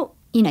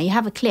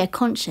have a clear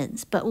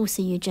conscience, but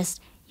also you're just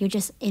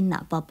in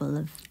that bubble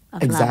of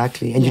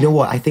exactly love. And you know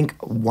what, I think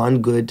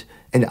one good,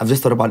 and I've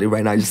just thought about it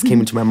right now, it just came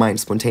into my mind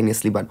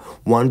spontaneously, but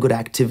one good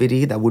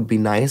activity that would be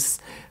nice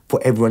for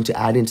everyone to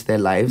add into their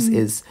lives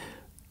is,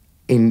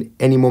 in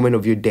any moment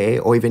of your day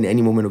or even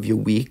any moment of your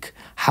week,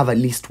 have at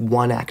least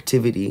one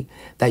activity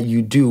that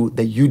you do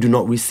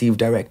not receive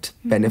direct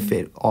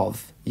benefit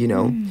of, you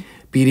know.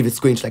 Be it if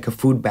it's going to like a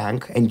food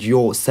bank and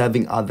you're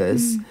serving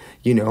others,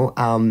 you know,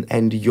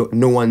 and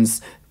no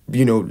one's,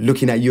 you know,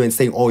 looking at you and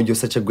saying, oh, you're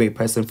such a great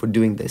person for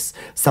doing this.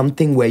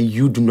 Something where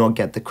you do not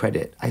get the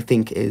credit, I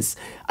think, is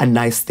a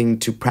nice thing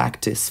to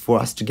practice for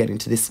us to get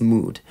into this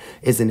mood,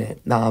 isn't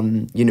it?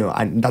 You know,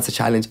 and that's a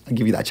challenge. I'll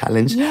give you that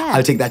challenge. Yeah.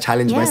 I'll take that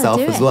challenge myself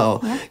as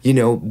well. Yeah. You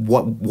know,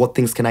 what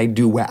things can I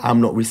do where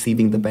I'm not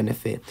receiving the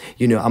benefit?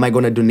 You know, am I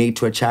going to donate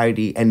to a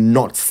charity and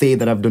not say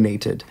that I've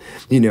donated?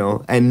 You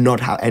know, and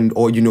not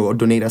or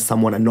donate as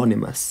someone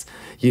anonymous?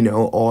 You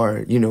know,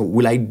 or, you know,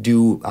 will I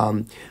do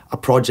a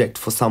project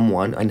for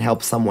someone and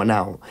help someone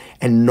out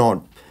and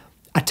not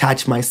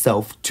attach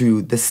myself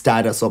to the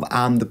status of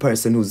I'm the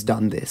person who's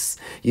done this,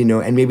 you know?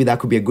 And maybe that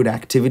could be a good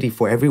activity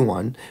for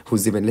everyone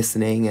who's even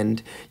listening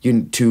and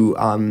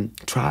to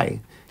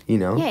try, you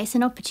know? Yeah, it's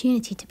an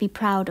opportunity to be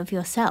proud of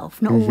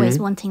yourself, not always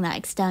wanting that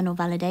external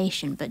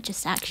validation, but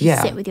just actually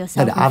sit with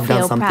yourself that and I've feel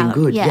done something proud.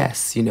 good,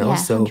 yes, you know? Yeah,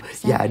 so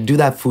 100%. Do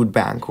that food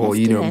bank, or,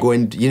 Let's go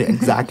and,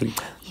 exactly.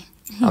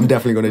 I'm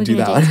definitely going to do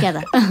that one.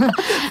 Together.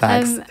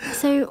 Thanks.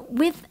 So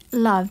with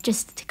love,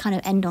 just to kind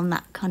of end on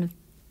that kind of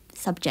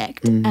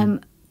subject,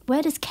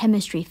 where does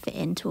chemistry fit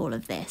into all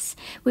of this?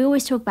 We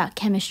always talk about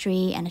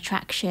chemistry and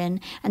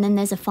attraction, and then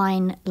there's a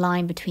fine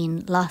line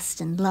between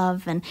lust and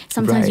love, and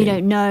sometimes you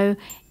don't know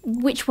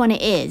which one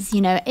it is.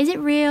 You know, is it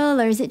real,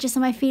 or is it just,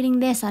 am I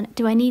feeling this?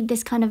 Do I need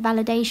this kind of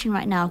validation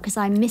right now because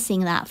I'm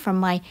missing that from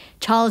my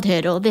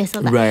childhood, or this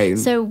or that? Right.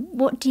 So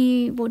what do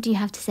you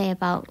have to say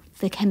about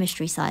the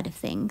chemistry side of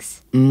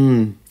things?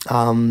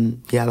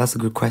 Yeah, that's a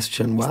good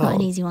question. Wow. It's not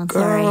an easy one,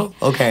 Girl.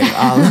 sorry. Okay.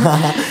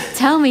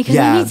 Tell me, because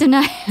I need to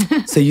know.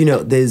 So, you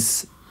know, the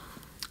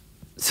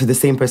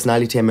same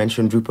personality I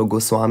mentioned, Rupa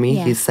Goswami,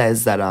 he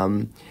says that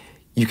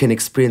you can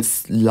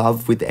experience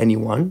love with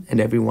anyone and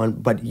everyone,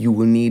 but you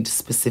will need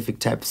specific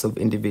types of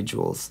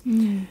individuals.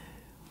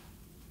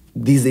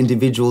 These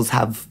individuals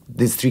have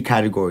these three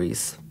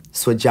categories.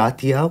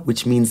 Swajatiya,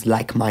 which means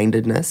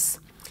like-mindedness.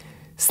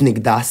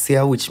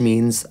 Snigdasya, which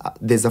means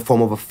there's a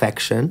form of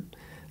affection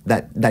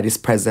that is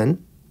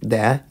present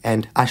there.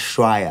 And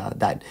Ashraya,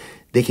 that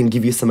they can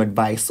give you some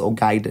advice or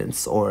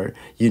guidance, or,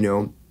 you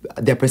know,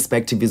 their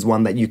perspective is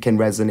one that you can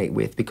resonate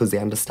with because they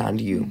understand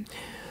you.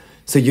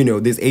 So, you know,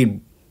 there's 8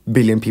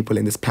 billion people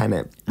in this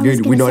planet.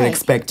 We're not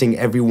expecting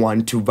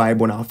everyone to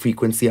vibe on our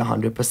frequency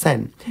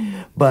 100%.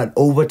 But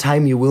over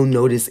time, you will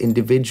notice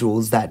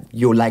individuals that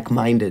you're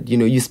like-minded. You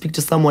know, you speak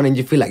to someone and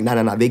you feel like,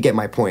 nah, they get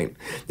my point.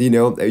 You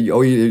know,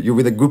 or you're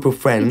with a group of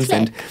friends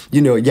and,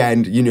 you know,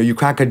 you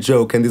crack a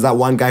joke and there's that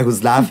one guy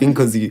who's laughing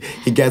because he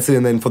gets it,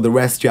 and then for the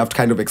rest, you have to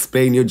kind of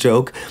explain your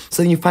joke.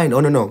 So then you find,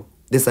 oh, no,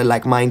 there's a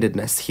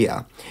like-mindedness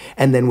here.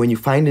 And then when you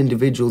find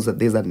individuals that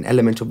there's an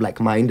element of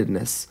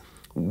like-mindedness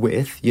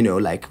with, you know,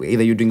 like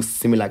either you're doing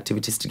similar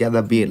activities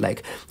together, be it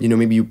like, you know,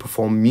 maybe you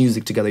perform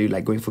music together, you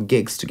like going for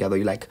gigs together,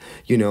 you like,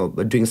 you know,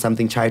 doing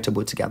something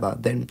charitable together,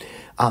 then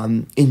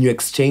in your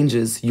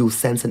exchanges, you'll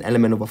sense an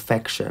element of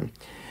affection.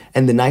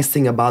 And the nice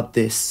thing about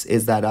this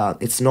is that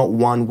it's not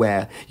one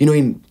where, you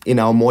know, in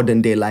our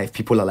modern day life,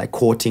 people are like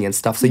courting and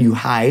stuff. So you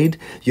hide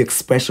your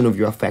expression of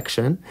your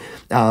affection.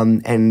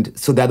 And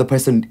so the other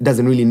person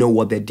doesn't really know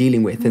what they're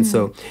dealing with. And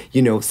so,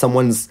 you know,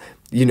 someone's,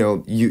 you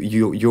know,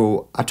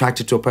 you're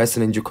attracted to a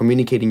person and you're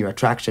communicating your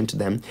attraction to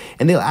them,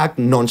 and they'll act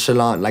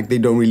nonchalant, like they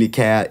don't really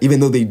care,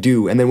 even though they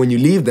do. And then when you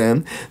leave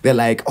them, they're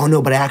like, oh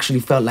no, but I actually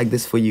felt like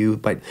this for you,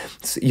 but,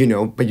 you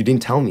know, but you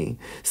didn't tell me.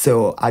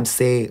 So I'd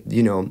say,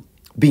 you know,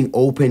 being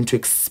open to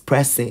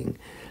expressing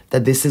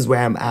that this is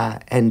where I'm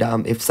at. And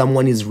if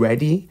someone is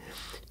ready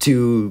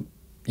to,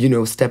 you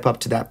know, step up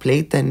to that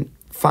plate, then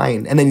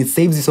fine. And then it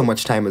saves you so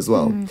much time as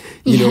well,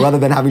 you know, rather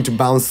than having to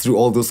bounce through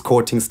all those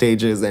courting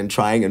stages and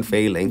trying and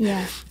failing.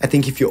 Yeah. I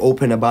think if you're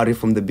open about it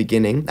from the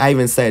beginning, I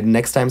even said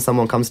next time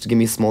someone comes to give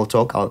me small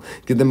talk, I'll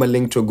give them a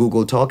link to a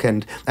Google Doc,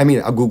 and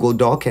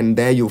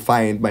there you'll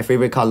find my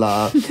favorite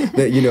color,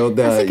 you know,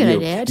 That's a good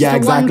idea. yeah,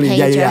 exactly.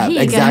 Yeah,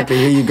 Exactly.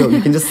 Here you go.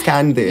 You can just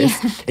scan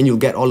this and you'll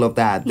get all of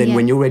that. Then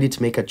when you're ready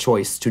to make a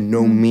choice to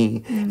know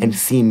me and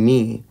see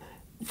me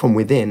from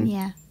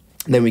within,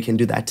 then we can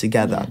do that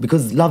together,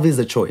 because love is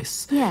a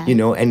choice, you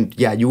know, and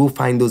you will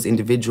find those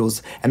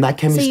individuals and that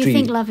chemistry. So you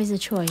think love is a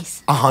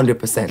choice?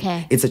 100%.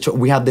 Okay. It's a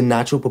we have the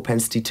natural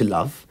propensity to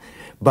love,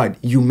 but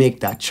you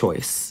make that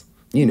choice,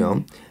 you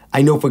know.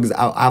 I know, for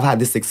example, I've had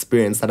this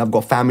experience that I've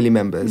got family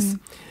members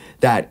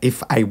that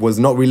if I was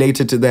not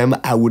related to them,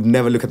 I would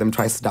never look at them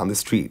twice down the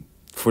street.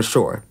 For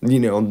sure, you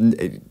know,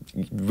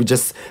 we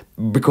just,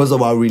 because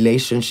of our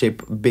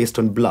relationship based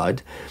on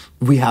blood,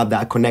 we have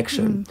that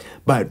connection.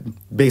 But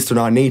based on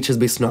our natures,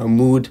 based on our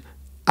mood,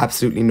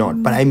 absolutely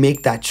not. But I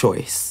make that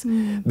choice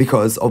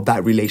because of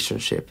that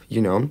relationship,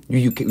 you know.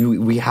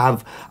 We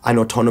have an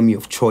autonomy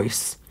of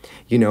choice,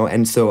 you know.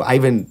 And so I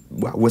even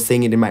was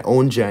saying it in my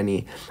own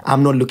journey.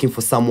 I'm not looking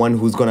for someone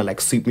who's going to like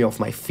sweep me off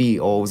my feet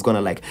or who's going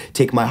to like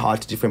take my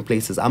heart to different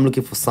places. I'm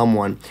looking for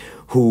someone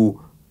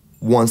who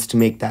wants to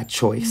make that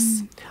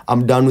choice.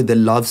 I'm done with the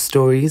love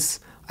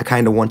stories. I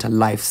kind of want a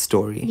life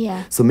story.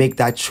 Yeah. So make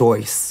that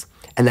choice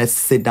and let's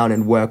sit down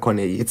and work on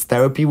it. It's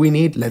therapy we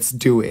need. Let's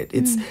do it.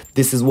 It's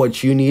this is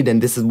what you need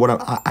and this is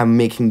what I'm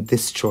making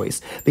this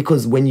choice.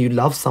 Because when you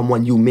love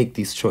someone, you make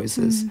these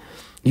choices.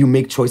 You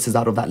make choices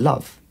out of that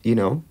love, you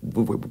know.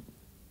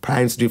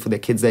 Parents do for their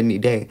kids any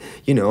day.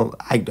 You know,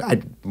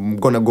 I'm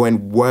going to go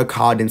and work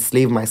hard and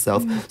slave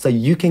myself so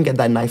you can get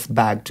that nice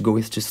bag to go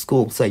with to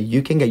school, so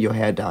you can get your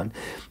hair done.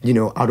 You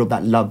know, out of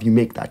that love, you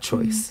make that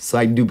choice. So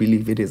I do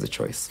believe it is a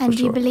choice. And for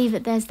do you sure. believe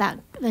that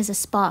there's a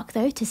spark,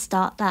 though, to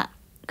start that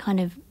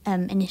kind of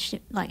initial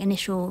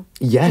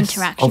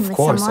interaction with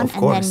someone, of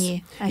course.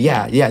 and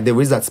then you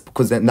there is that,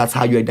 because then that's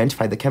how you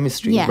identify the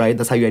chemistry, right?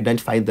 That's how you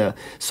identify the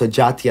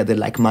swajatya, the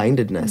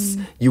like-mindedness.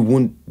 You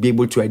won't be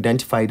able to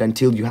identify it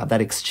until you have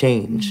that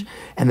exchange,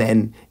 and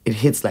then it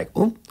hits like,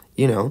 oh,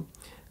 you know,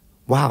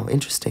 wow,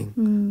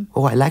 interesting.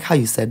 Oh, I like how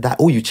you said that.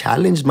 Oh, you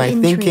challenged my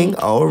thinking.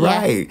 All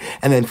right.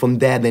 And then from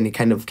there, then it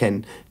kind of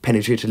can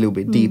penetrate a little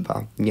bit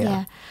deeper.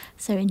 Yeah.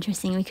 So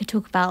interesting. We could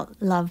talk about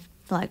love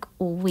like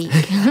all week.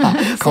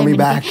 Call me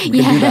back.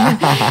 We can do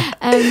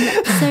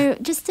that. So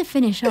just to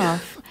finish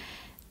off,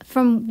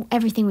 from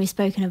everything we've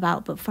spoken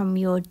about, but from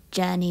your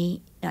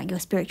journey, like your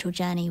spiritual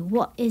journey,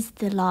 what is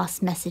the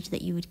last message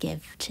that you would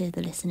give to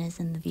the listeners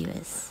and the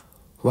viewers?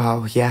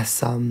 Wow,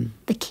 yes.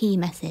 The key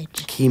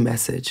message. Key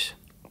message.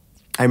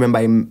 I remember,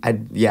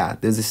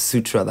 there's this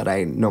sutra that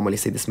I normally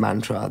say, this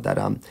mantra, that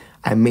I'm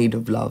made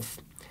of love.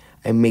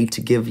 I'm made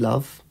to give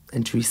love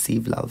and to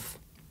receive love.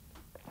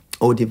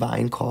 O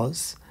divine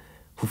cause,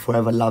 who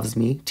forever loves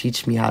me,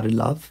 teach me how to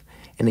love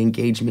and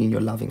engage me in your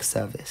loving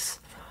service.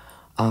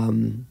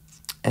 And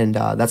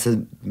that's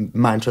a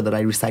mantra that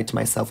I recite to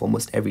myself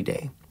almost every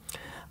day.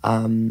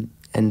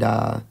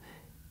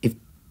 If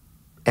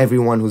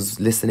everyone who's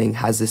listening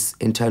has this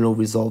internal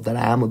resolve that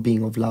I am a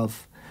being of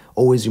love,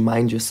 always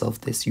remind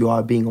yourself this: you are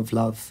a being of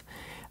love.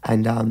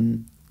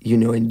 And, you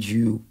know, and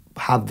you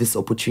have this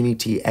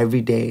opportunity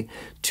every day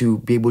to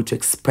be able to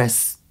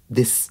express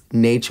this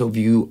nature of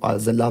you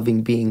as a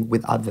loving being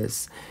with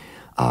others.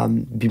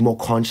 Be more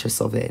conscious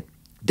of it.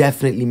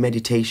 definitely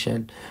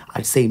meditation.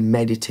 I'd say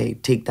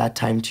meditate. Take that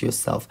time to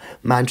yourself.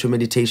 Mantra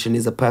meditation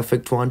is a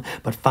perfect one,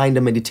 but find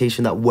a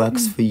meditation that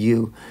works for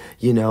you.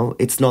 You know,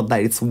 it's not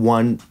that it's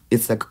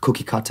like a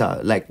cookie cutter,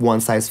 like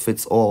one size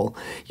fits all.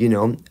 You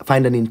know,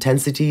 find an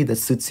intensity that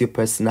suits your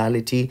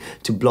personality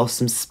to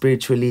blossom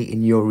spiritually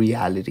in your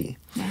reality.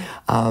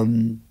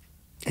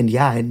 And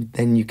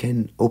then you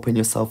can open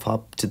yourself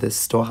up to this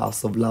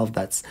storehouse of love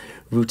that's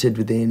rooted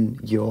within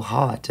your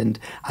heart. And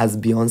as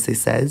Beyonce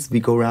says, we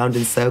go round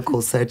in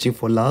circles searching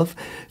for love,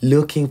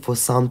 looking for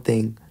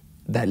something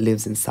that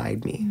lives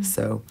inside me.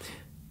 So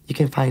you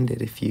can find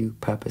it if you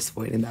purpose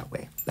for it in that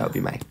way. That would be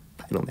my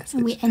final message.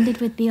 And we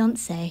ended with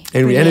Beyonce.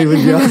 And we ended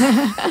with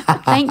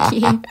Beyonce. Thank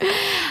you.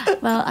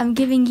 Well, I'm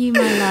giving you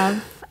my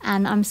love.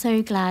 And I'm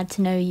so glad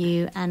to know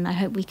you, and I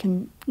hope we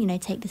can,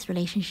 take this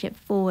relationship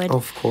forward.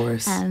 Of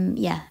course. And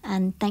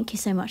thank you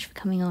so much for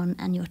coming on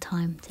and your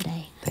time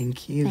today.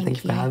 Thank you. Thank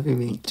you for having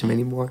me. To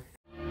many more.